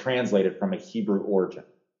or translated from a Hebrew origin.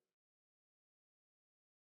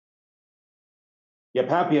 Yet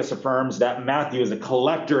Papias affirms that Matthew is a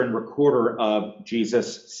collector and recorder of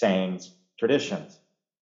Jesus' sayings, traditions.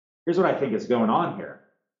 Here's what I think is going on here.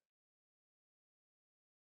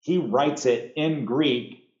 He writes it in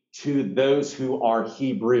Greek to those who are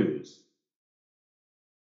Hebrews.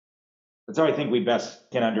 That's how I think we best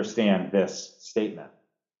can understand this statement.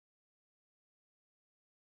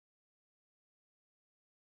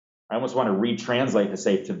 I almost want to retranslate to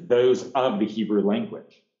say to those of the Hebrew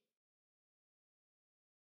language.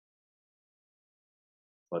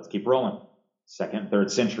 Let's keep rolling. 2nd,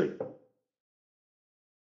 3rd century.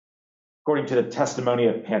 According to the testimony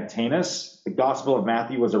of Pantaenus, the Gospel of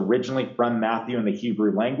Matthew was originally from Matthew in the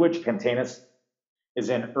Hebrew language. Pantaenus is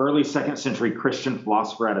an early 2nd century Christian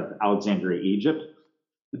philosopher out of Alexandria, Egypt.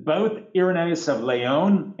 Both Irenaeus of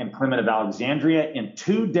Lyon and Clement of Alexandria, in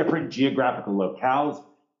 2 different geographical locales,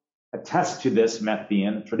 attest to this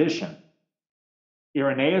Matthean tradition.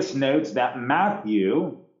 Irenaeus notes that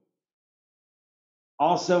Matthew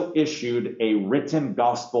also issued a written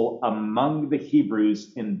gospel among the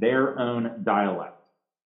Hebrews in their own dialect.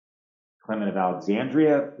 Clement of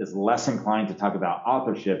Alexandria is less inclined to talk about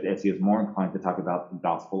authorship, as he is more inclined to talk about the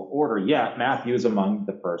gospel order. Yet Matthew is among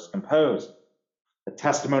the first composed. The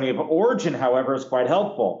testimony of Origen, however, is quite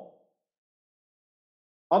helpful.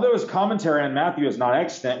 Although his commentary on Matthew is not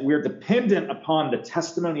extant, we are dependent upon the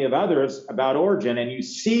testimony of others about Origen, and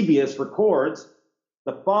Eusebius records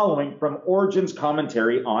the following from Origen's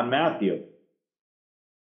commentary on Matthew.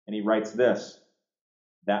 And he writes this,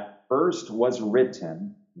 that first was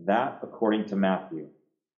written, that according to Matthew,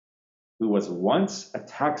 who was once a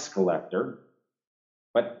tax collector,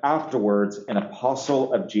 but afterwards an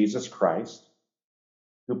apostle of Jesus Christ,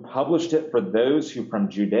 who published it for those who from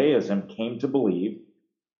Judaism came to believe,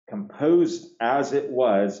 composed as it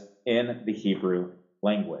was in the Hebrew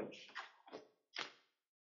language.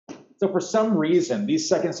 So for some reason, these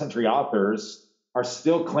 2nd century authors are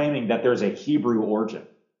still claiming that there's a Hebrew origin.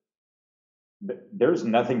 There's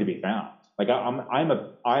nothing to be found. Like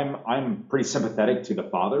I'm pretty sympathetic to the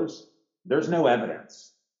fathers. There's no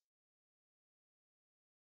evidence.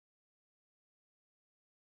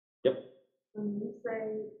 Yep. When you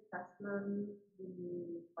say testimony, you mean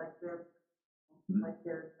like their, like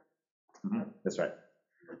their. Mm-hmm. That's right.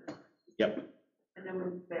 Yep. And then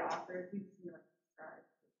when you say author, you just mean like scribe.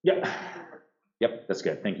 Yep. Yep, that's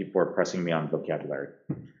good. Thank you for pressing me on vocabulary.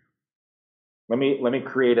 Let me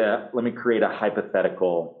create a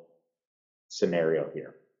hypothetical scenario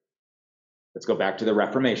here. Let's go back to the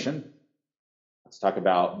Reformation. Let's talk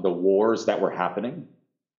about the wars that were happening.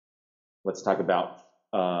 Let's talk about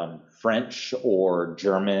French or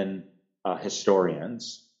German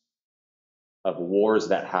historians of wars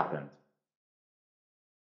that happened.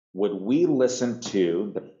 Would we listen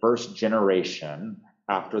to the first generation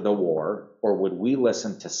after the war, or would we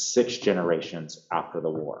listen to 6 generations after the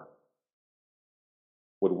war?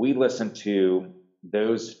 Would we listen to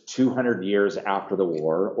those 200 years after the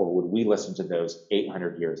war, or would we listen to those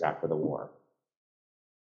 800 years after the war?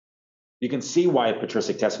 You can see why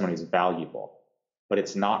patristic testimony is valuable, but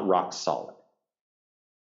it's not rock solid.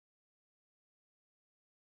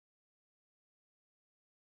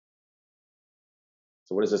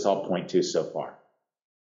 So what does this all point to so far?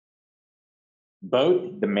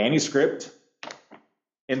 Both the manuscript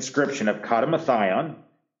inscription of Katamathion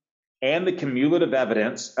and the cumulative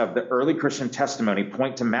evidence of the early Christian testimony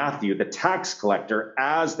point to Matthew, the tax collector,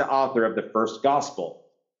 as the author of the first gospel.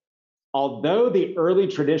 Although the early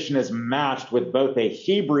tradition is matched with both a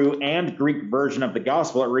Hebrew and Greek version of the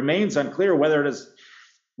gospel, it remains unclear whether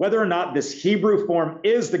or not this Hebrew form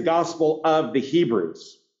is the gospel of the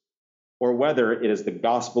Hebrews, or whether it is the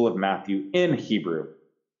gospel of Matthew in Hebrew.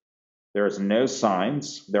 There are no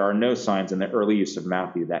signs in the early use of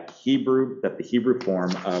Matthew that the Hebrew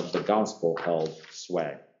form of the gospel held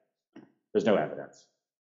sway. There's no evidence.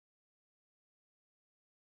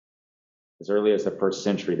 As early as the 1st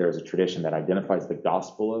century, there is a tradition that identifies the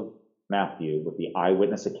gospel of Matthew with the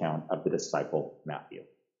eyewitness account of the disciple Matthew.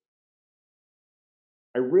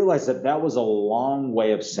 I realize that was a long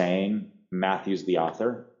way of saying Matthew's the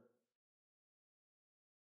author.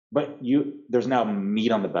 But there's now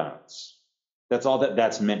meat on the bones. That's all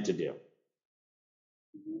that's meant to do.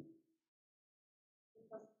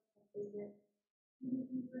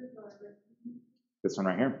 This one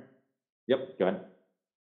right here? Yep, go ahead.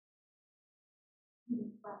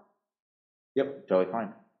 Yep, totally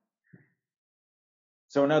fine.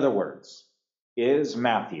 So in other words, is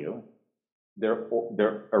Matthew,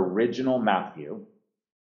 their original Matthew,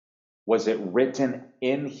 Was it written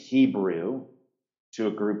in Hebrew to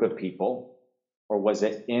a group of people, or was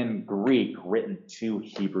it in Greek written to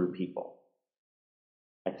Hebrew people?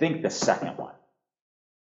 I think the second one.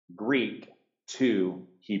 Greek to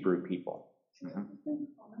Hebrew people. Mm-hmm.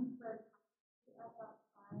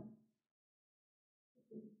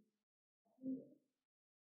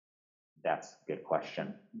 That's a good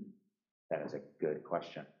question. That is a good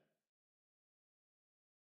question.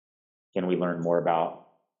 Can we learn more about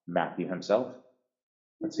Matthew himself?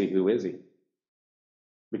 Let's see, who is he?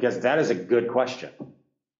 Because that is a good question.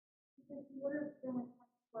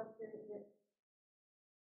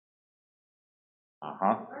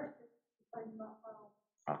 Uh-huh.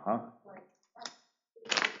 Uh-huh.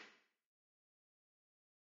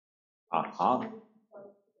 Uh-huh.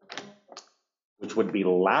 Which would be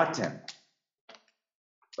Latin.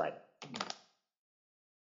 Right.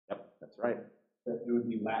 Yep, that's right. That it would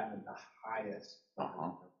be Latin at the highest.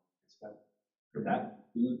 Uh-huh. For that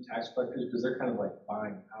food tax collectors, because they're kind of like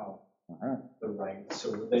buying out the right.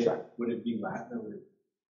 So would it be Latin or would it?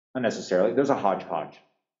 Not necessarily. There's a hodgepodge.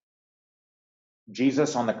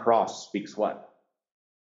 Jesus on the cross speaks what?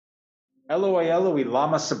 Eloi, Eloi,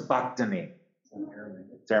 lama sabachthani.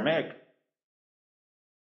 It's Aramaic.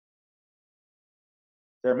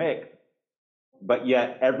 It's Aramaic. But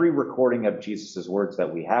yet, every recording of Jesus' words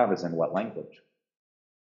that we have is in what language?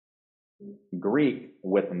 Greek,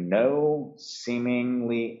 with no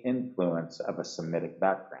seemingly influence of a Semitic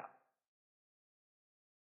background.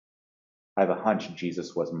 I have a hunch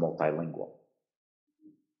Jesus was multilingual.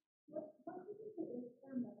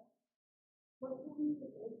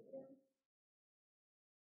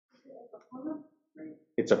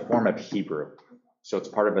 It's a form of Hebrew, so it's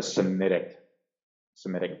part of a Semitic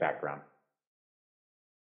background.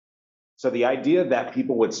 So the idea that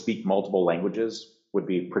people would speak multiple languages would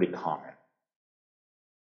be pretty common.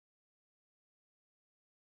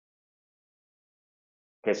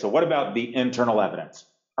 Okay, so what about the internal evidence?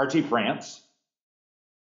 R.T. France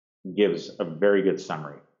gives a very good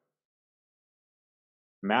summary.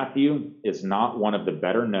 Matthew is not one of the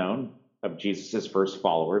better known of Jesus' first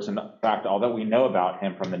followers. In fact, all that we know about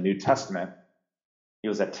him from the New Testament, he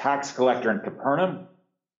was a tax collector in Capernaum.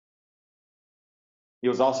 He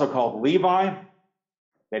was also called Levi,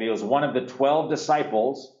 that he was one of the 12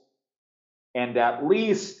 disciples, and at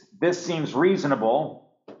least this seems reasonable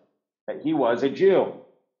that he was a Jew.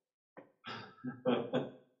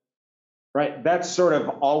 Right? That's sort of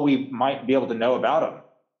all we might be able to know about him.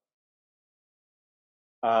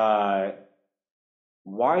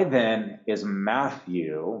 Why then is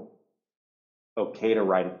Matthew okay to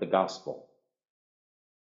write the gospel?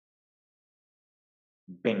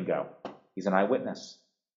 Bingo. He's an eyewitness.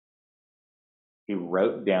 He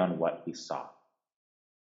wrote down what he saw.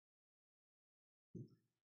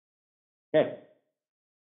 Okay.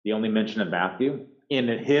 The only mention of Matthew in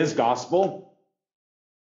his gospel,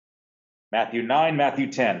 Matthew 9, Matthew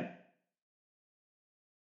 10.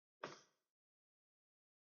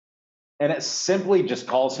 And it simply just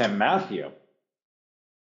calls him Matthew.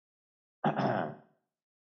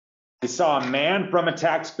 He saw a man from a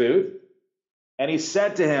tax booth, and he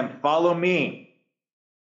said to him, "Follow me."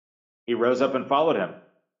 He rose up and followed him.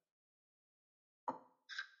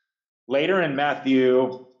 Later in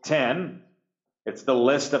Matthew 10, it's the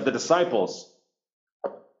list of the disciples.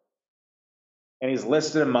 And he's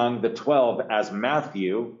listed among the 12 as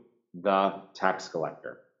Matthew, the tax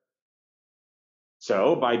collector.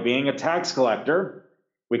 So, by being a tax collector,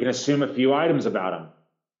 we can assume a few items about him.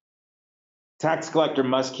 Tax collector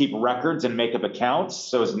must keep records and make up accounts,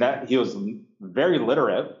 so he was very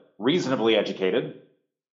literate, reasonably educated.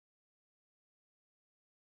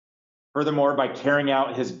 Furthermore, by carrying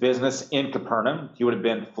out his business in Capernaum, he would have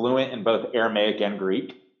been fluent in both Aramaic and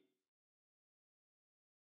Greek.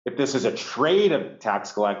 If this is a trade of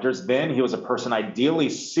tax collectors, then he was a person ideally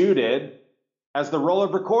suited as the role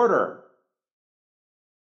of recorder.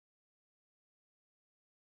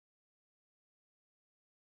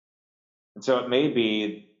 And so it may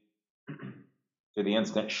be, to the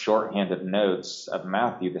instant shorthanded notes of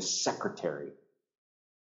Matthew, the secretary,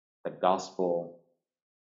 the gospel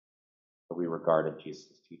that we regarded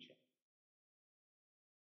Jesus' teaching.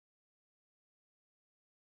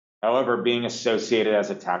 However, being associated as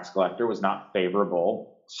a tax collector was not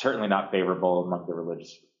favorable, certainly not favorable among the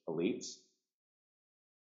religious elites,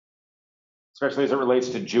 especially as it relates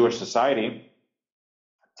to Jewish society.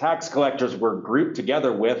 Tax collectors were grouped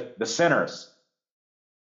together with the sinners.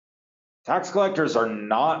 Tax collectors are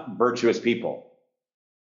not virtuous people.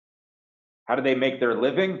 How do they make their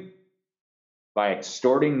living? By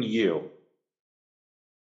extorting you.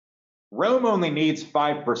 Rome only needs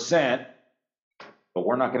 5%, but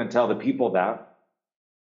we're not going to tell the people that.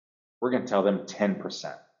 We're going to tell them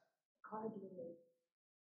 10%.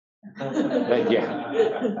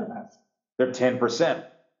 Yeah, they're 10%.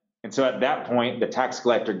 And so at that point, the tax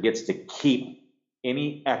collector gets to keep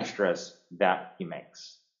any extras that he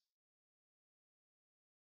makes.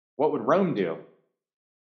 What would Rome do?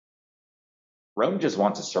 Rome just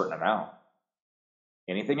wants a certain amount.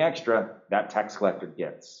 Anything extra, that tax collector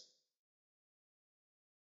gets.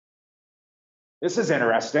 This is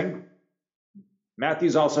interesting.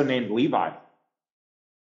 Matthew's also named Levi.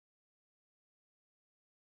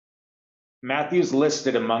 Matthew's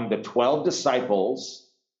listed among the 12 disciples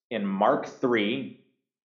in Mark 3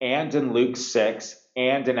 and in Luke 6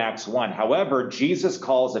 and in Acts 1. However, Jesus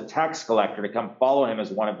calls a tax collector to come follow him as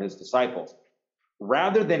one of his disciples.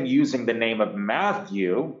 Rather than using the name of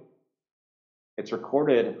Matthew, it's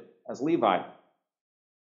recorded as Levi.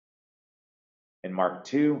 In Mark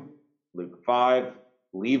 2, Luke 5,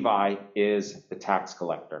 Levi is the tax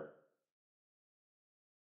collector.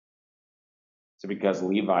 So because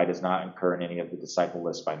Levi does not incur in any of the disciple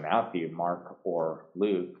lists by Matthew, Mark, or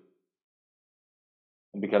Luke,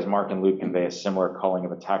 and because Mark and Luke convey a similar calling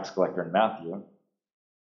of a tax collector in Matthew,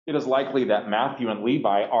 it is likely that Matthew and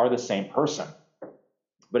Levi are the same person.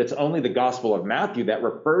 But it's only the Gospel of Matthew that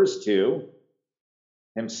refers to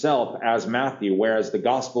himself as Matthew, whereas the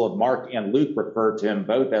Gospel of Mark and Luke refer to him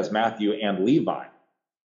both as Matthew and Levi.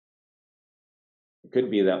 It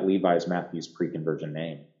could be that Levi is Matthew's pre-conversion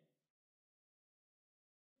name.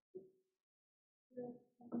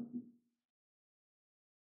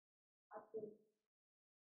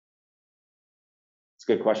 It's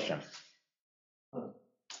a good question. I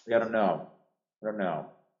don't know.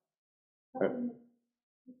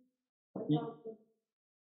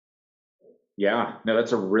 Yeah, no,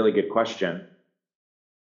 that's a really good question.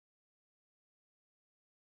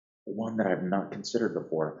 One that I've not considered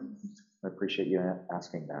before. I appreciate you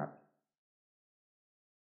asking that.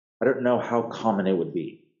 I don't know how common it would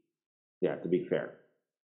be. Yeah, to be fair.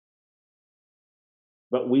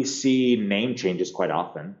 But we see name changes quite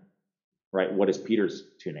often, right? What is Peter's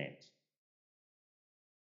two names?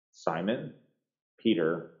 Simon,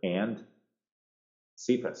 Peter, and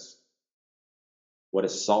Cephas. What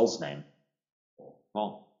is Saul's name?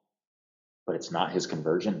 Paul. But it's not his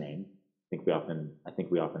conversion name. I think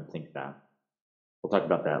we often think that. We'll talk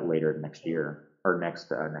about that later next year, or next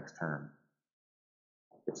term.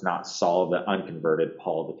 It's not Saul the unconverted,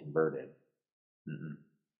 Paul the converted. Mm-mm.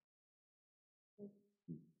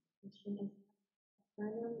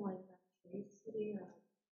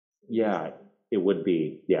 Yeah, it would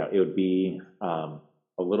be. Yeah, it would be a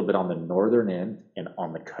little bit on the northern end and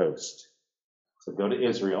on the coast. So go to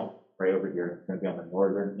Israel, right over here. It's going to be on the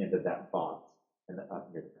northern end of that box and then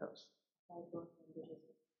up near the coast.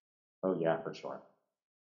 Oh, yeah, for sure.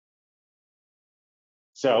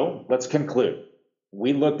 So let's conclude.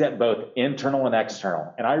 We looked at both internal and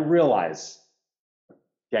external, and I realize,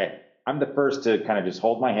 okay, I'm the first to kind of just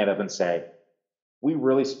hold my hand up and say, we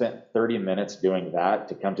really spent 30 minutes doing that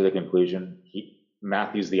to come to the conclusion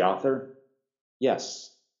Matthew's the author? Yes.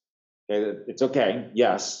 Okay, it's okay,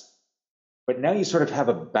 yes. But now you sort of have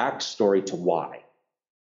a backstory to why.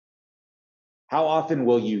 How often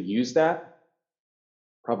will you use that?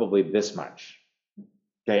 Probably this much.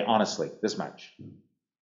 Okay, honestly, this much.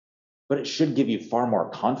 But it should give you far more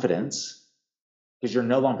confidence because you're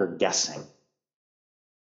no longer guessing.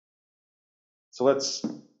 So let's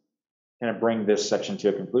kind of bring this section to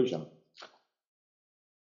a conclusion.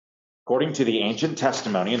 According to the ancient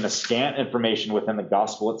testimony and the scant information within the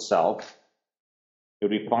gospel itself, it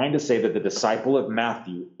would be fine to say that the disciple of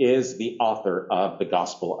Matthew is the author of the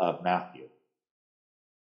Gospel of Matthew.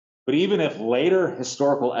 But even if later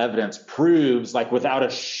historical evidence proves, like without a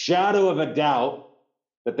shadow of a doubt,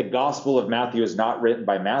 that the Gospel of Matthew is not written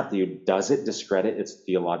by Matthew, does it discredit its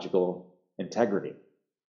theological integrity?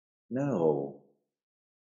 No.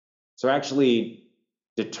 So actually,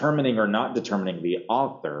 determining or not determining the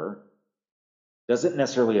author doesn't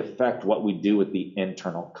necessarily affect what we do with the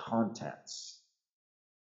internal contents.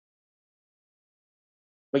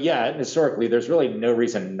 But yeah, historically, there's really no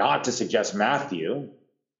reason not to suggest Matthew,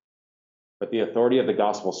 but the authority of the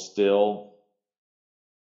gospel still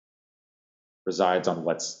resides on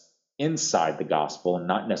what's inside the gospel,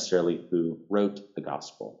 not necessarily who wrote the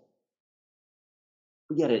gospel.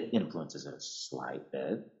 But yet it influences it a slight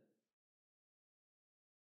bit.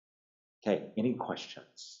 Okay, any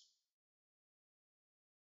questions?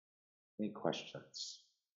 Any questions?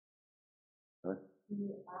 Good.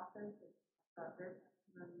 The authors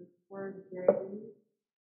of were very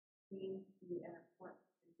seem to be an important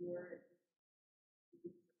here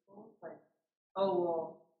like, oh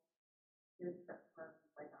well, here's the term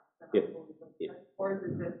like that. Or is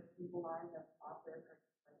it just people line that authors are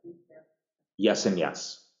like yes and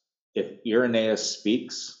yes. If Irenaeus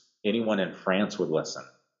speaks, anyone in France would listen.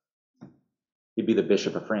 He'd be the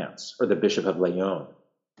Bishop of France or the Bishop of Lyon.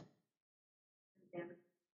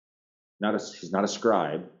 He's not a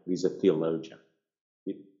scribe, he's a theologian.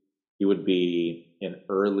 He would be an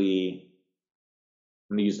early,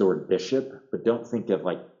 I'm going to use the word bishop, but don't think of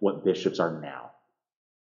like what bishops are now.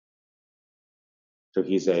 So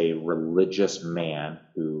he's a religious man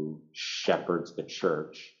who shepherds the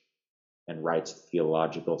church and writes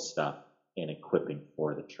theological stuff in equipping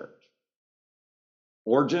for the church.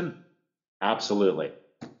 Origen? Absolutely.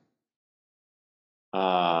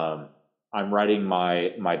 I'm writing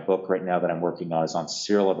my book right now that I'm working on is on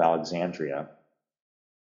Cyril of Alexandria.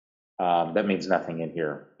 That means nothing in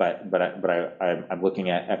here, but I'm looking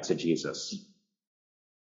at exegesis.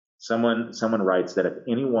 Someone writes that if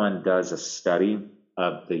anyone does a study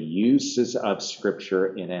of the uses of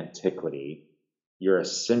Scripture in antiquity, you're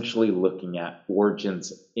essentially looking at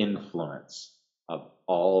Origen's influence of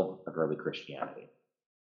all of early Christianity.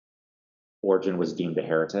 Origen was deemed a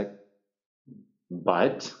heretic,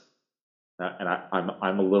 but, and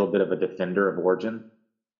I'm a little bit of a defender of Origen.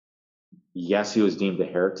 Yes, he was deemed a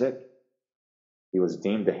heretic. He was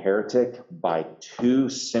deemed a heretic by 2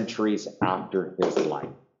 centuries after his life.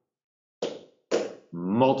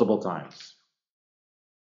 Multiple times.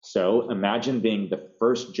 So imagine being the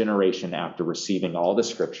first generation after receiving all the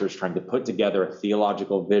scriptures, trying to put together a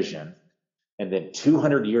theological vision, and then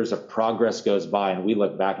 200 years of progress goes by, and we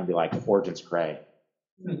look back and be like, Origen's cray.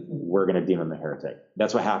 We're going to deem him a heretic.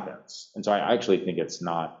 That's what happens. And so I actually think it's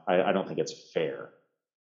not, I don't think it's fair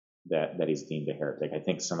that he's deemed a heretic. I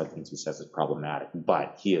think some of the things he says is problematic,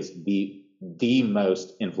 but he is the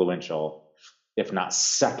most influential, if not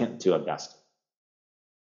second to Augustine.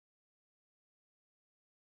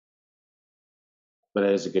 But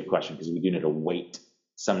that is a good question because we do need to weight.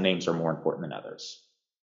 Some names are more important than others.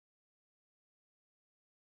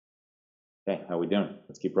 Okay, how are we doing?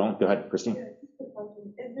 Let's keep rolling. Go ahead, Christine. Yeah, just a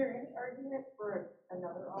question. Is there any argument for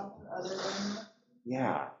another author other than?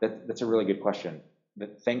 Yeah, that's a really good question.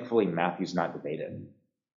 But thankfully, Matthew's not debated.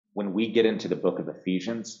 When we get into the book of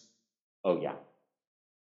Ephesians, oh yeah.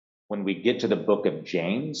 When we get to the book of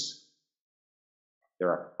James,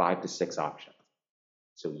 there are 5 to 6 options.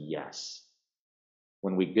 So yes.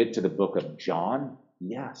 When we get to the book of John,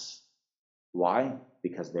 yes. Why?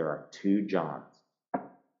 Because there are 2 Johns.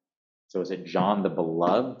 So is it John the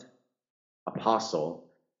beloved apostle,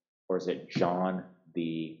 or is it John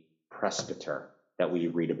the presbyter that we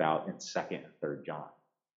read about in 2nd and 3rd John?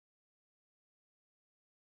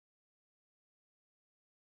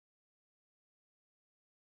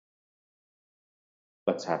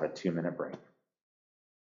 Let's have a 2-minute break.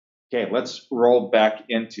 Okay, let's roll back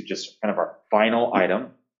into just kind of our final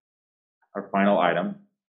item. I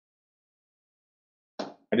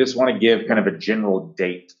just want to give kind of a general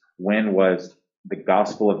date. When was the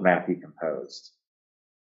Gospel of Matthew composed?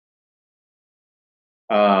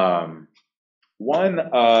 One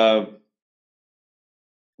of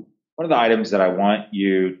the items that I want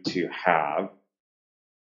you to have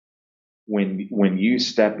when you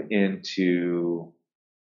step into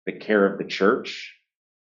the care of the church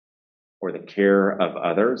or the care of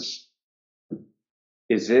others,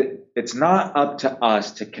 it's not up to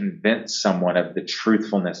us to convince someone of the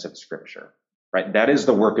truthfulness of Scripture, right? That is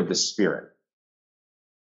the work of the Spirit.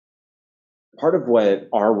 Part of what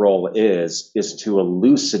our role is to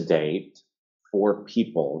elucidate for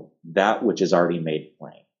people that which is already made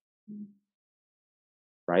plain,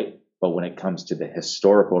 right? But when it comes to the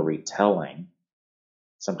historical retelling,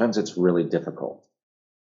 sometimes it's really difficult.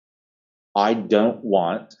 I don't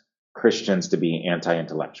want Christians to be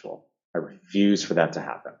anti-intellectual. I refuse for that to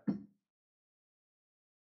happen.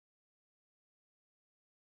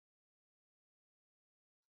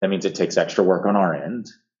 That means it takes extra work on our end,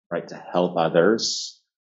 right, to help others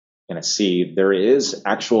kind of see there is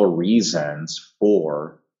actual reasons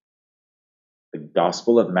for the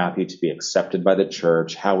Gospel of Matthew to be accepted by the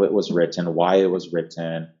church, how it was written, why it was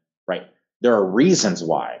written, right? There are reasons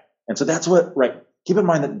why. And so that's what, right, keep in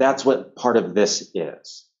mind that that's what part of this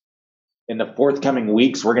is. In the forthcoming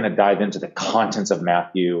weeks, we're going to dive into the contents of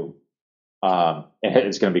Matthew. And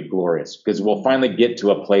it's going to be glorious because we'll finally get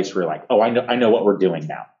to a place where you're like, oh, I know what we're doing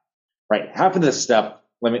now, right? Half of this stuff,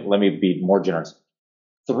 let me be more generous.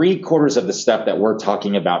 3/4 of the stuff that we're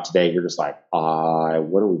talking about today, you're just like,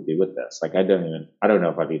 what do we do with this? Like, I don't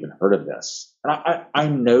know if I've even heard of this. And I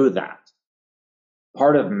know that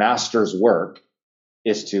part of Master's work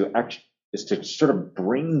is to sort of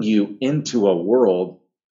bring you into a world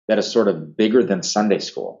that is sort of bigger than Sunday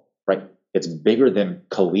school, right? It's bigger than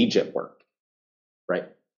collegiate work, right?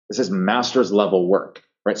 This is master's level work,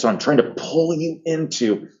 right? So I'm trying to pull you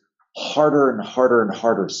into harder and harder and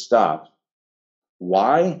harder stuff.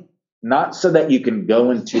 Why? Not so that you can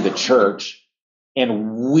go into the church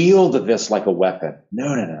and wield this like a weapon.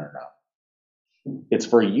 No. It's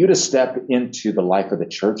for you to step into the life of the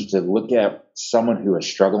church, to look at someone who is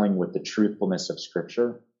struggling with the truthfulness of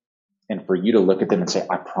Scripture, and for you to look at them and say,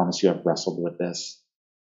 I promise you I've wrestled with this.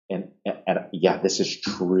 And yeah, this is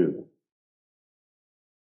true.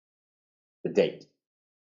 The date.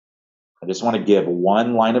 I just want to give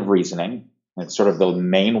one line of reasoning. And it's sort of the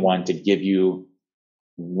main one to give you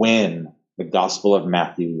when the Gospel of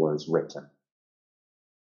Matthew was written.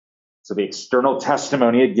 So the external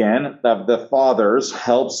testimony, again, of the fathers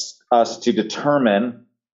helps us to determine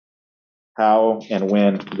how and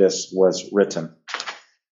when this was written.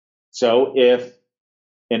 So if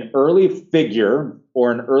an early figure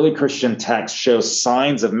or an early Christian text shows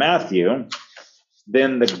signs of Matthew,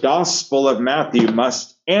 then the Gospel of Matthew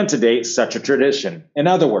must antedate such a tradition. In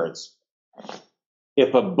other words,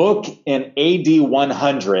 if a book in AD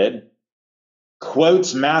 100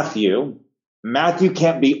 quotes Matthew, Matthew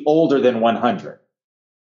can't be older than 100.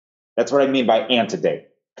 That's what I mean by antedate.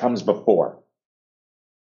 Comes before.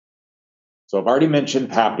 So I've already mentioned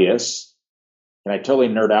Papias. Can I totally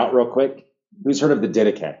nerd out real quick? Who's heard of the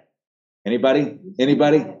Didache? Anybody?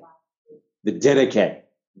 The Didache.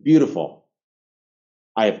 Beautiful.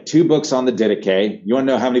 I have 2 books on the Didache. You want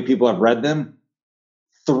to know how many people have read them?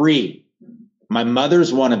 3. My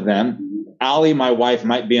mother's one of them. Allie, my wife,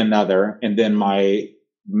 might be another. And then my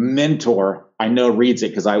mentor, I know, reads it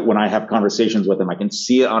because when I have conversations with him, I can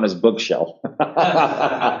see it on his bookshelf.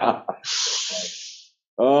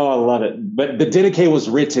 Oh, I love it. But the Didache was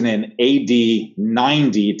written in AD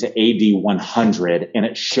 90 to AD 100, and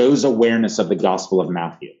it shows awareness of the Gospel of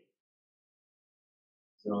Matthew.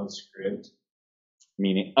 Is it on script?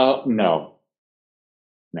 Meaning, no.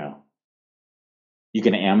 You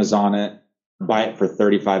can Amazon it, buy it for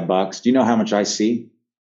 $35. Do you know how much I see?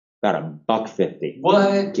 About $1.50.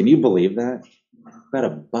 What? Can you believe that?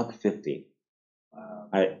 About $1.50. Wow.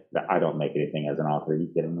 I don't make anything as an author. Are you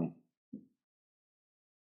kidding me?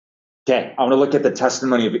 Okay, I want to look at the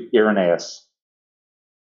testimony of Irenaeus.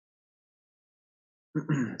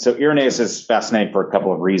 So Irenaeus is fascinating for a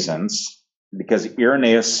couple of reasons. Because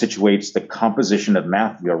Irenaeus situates the composition of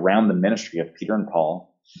Matthew around the ministry of Peter and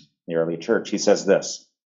Paul in the early church. He says this: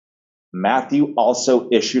 Matthew also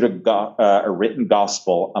issued a written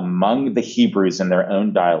gospel among the Hebrews in their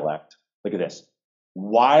own dialect. Look at this.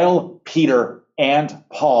 While Peter and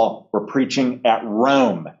Paul were preaching at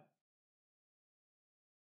Rome.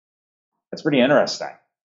 That's pretty interesting.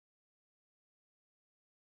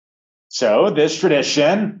 So this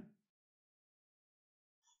tradition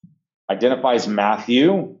identifies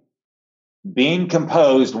Matthew being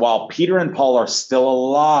composed while Peter and Paul are still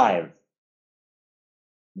alive.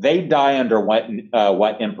 They die under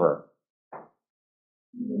what emperor?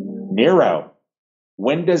 Nero.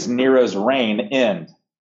 When does Nero's reign end?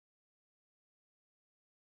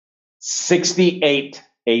 68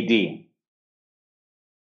 AD.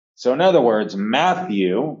 So in other words,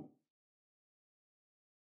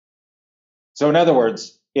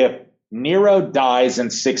 if Nero dies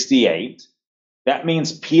in 68, that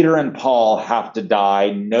means Peter and Paul have to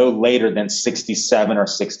die no later than 67 or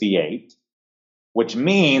 68, which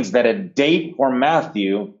means that a date for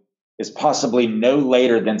Matthew is possibly no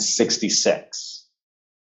later than 66.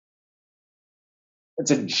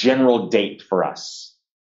 It's a general date for us.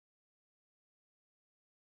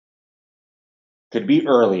 Could be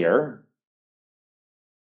earlier,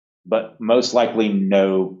 but most likely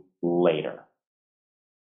no later.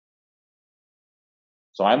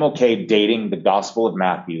 So I'm okay dating the Gospel of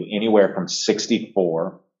Matthew anywhere from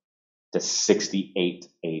 64 to 68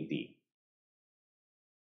 AD.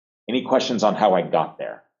 Any questions on how I got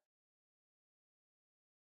there?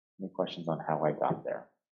 Any questions on how I got there?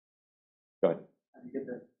 Go ahead. How do you get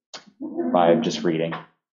there? By just reading.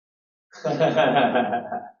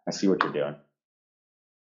 I see what you're doing.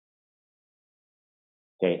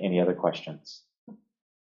 Okay, any other questions?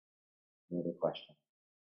 Any other questions?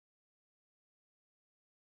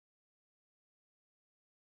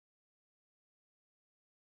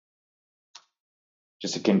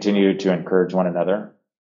 Just to continue to encourage one another,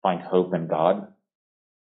 find hope in God.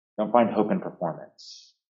 Don't find hope in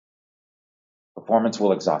performance. Performance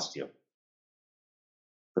will exhaust you.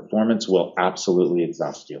 Performance will absolutely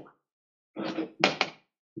exhaust you.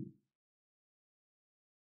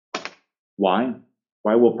 Why?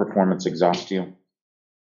 Why will performance exhaust you?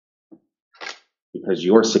 Because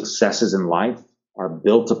your successes in life are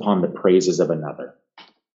built upon the praises of another.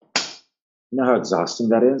 You know how exhausting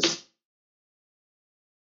that is?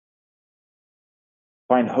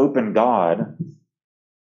 Find hope in God.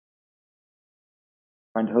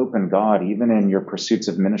 Find hope in God even in your pursuits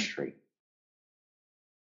of ministry.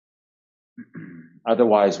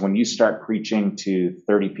 Otherwise, when you start preaching to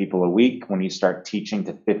 30 people a week, when you start teaching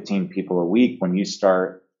to 15 people a week, when you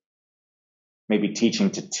start maybe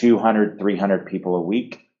teaching to 200, 300 people a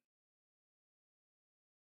week,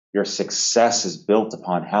 your success is built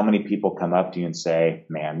upon how many people come up to you and say,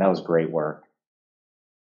 man, that was great work.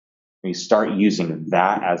 And you start using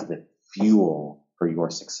that as the fuel for your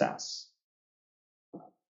success.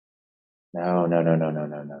 No.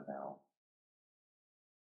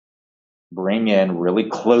 Bring in really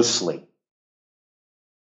closely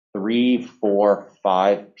 3, 4,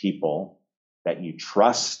 5 people that you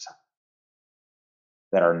trust,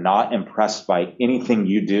 that are not impressed by anything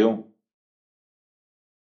you do,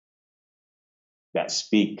 that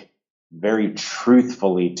speak very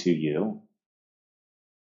truthfully to you.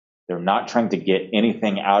 They're not trying to get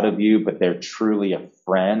anything out of you, but they're truly a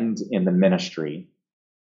friend in the ministry.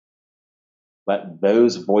 Let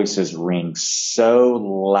those voices ring so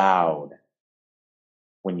loud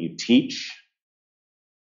when you teach.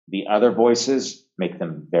 The other voices, make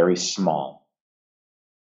them very small.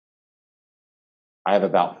 I have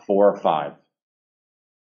about 4 or 5.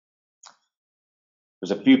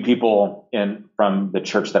 There's a few people from the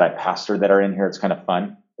church that I pastor that are in here. It's kind of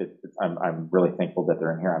fun. I'm really thankful that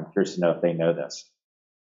they're in here. I'm curious to know if they know this.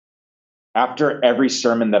 After every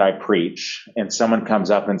sermon that I preach and someone comes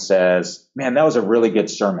up and says, man, that was a really good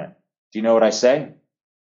sermon. Do you know what I say?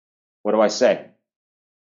 What do I say?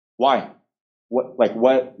 Why? What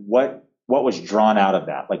was drawn out of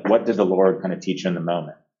that? Like, what did the Lord kind of teach in the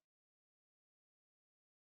moment?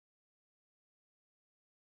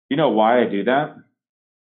 You know why I do that?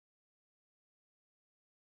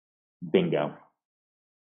 Bingo.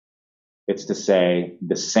 It's to say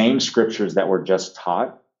the same scriptures that were just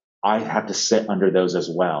taught, I have to sit under those as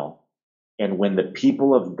well. And when the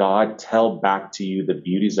people of God tell back to you the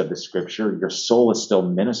beauties of the scripture, your soul is still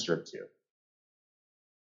ministered to.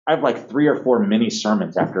 I have like 3 or 4 mini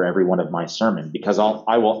sermons after every one of my sermons, because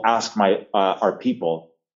I will ask our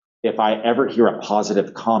people, if I ever hear a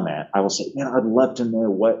positive comment, I will say, man, I'd love to know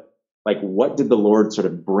what did the Lord sort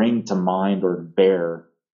of bring to mind or bear?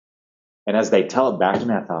 And as they tell it back to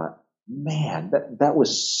me, I thought, man, that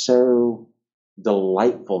was so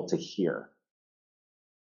delightful to hear.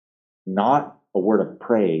 Not a word of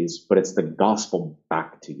praise, but it's the gospel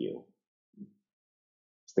back to you.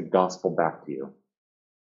 It's the gospel back to you.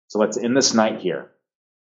 So let's end this night here.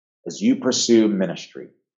 As you pursue ministry,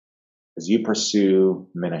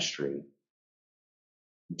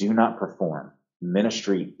 do not perform.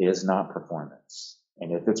 Ministry is not performance.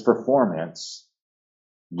 And if it's performance,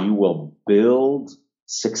 you will build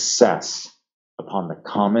success upon the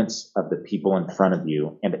comments of the people in front of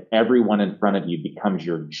you, and everyone in front of you becomes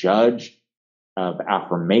your judge of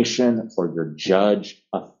affirmation or your judge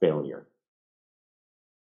of failure.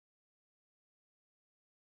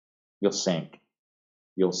 You'll sink.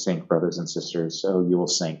 You'll sink, brothers and sisters. Oh, you will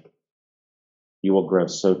sink. You will grow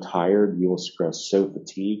so tired. You will grow so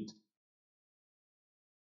fatigued.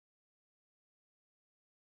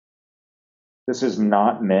 This is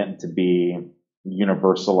not meant to be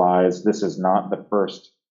universalized. This is not the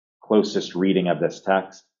first closest reading of this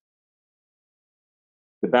text.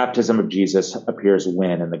 The baptism of Jesus appears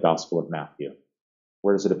when in the Gospel of Matthew?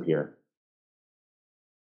 Where does it appear?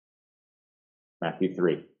 Matthew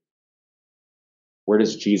 3. Where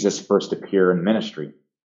does Jesus first appear in ministry?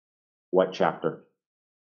 What chapter?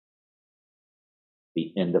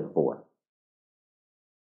 The end of 4.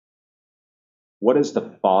 What does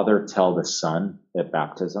the Father tell the Son at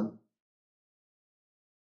baptism?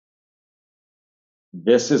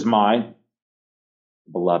 This is my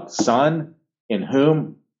beloved Son, in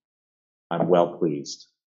whom I'm well pleased.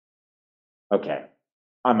 Okay,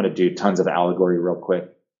 I'm going to do tons of allegory real quick.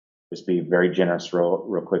 Just be very generous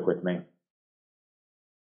real quick with me.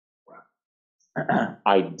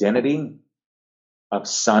 Identity of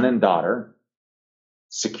son and daughter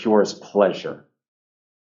secures pleasure.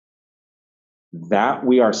 That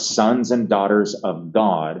we are sons and daughters of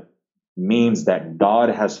God means that God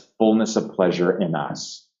has fullness of pleasure in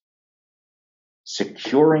us.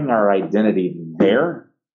 Securing our identity there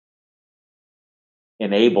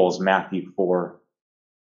enables Matthew 4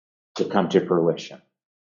 to come to fruition.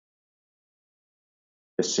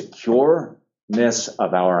 The secureness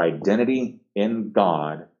of our identity in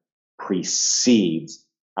God precedes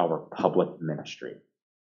our public ministry.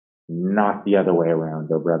 Not the other way around,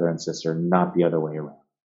 though, brother and sister, not the other way around.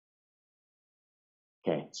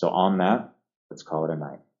 Okay, so on that, let's call it a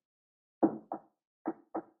night.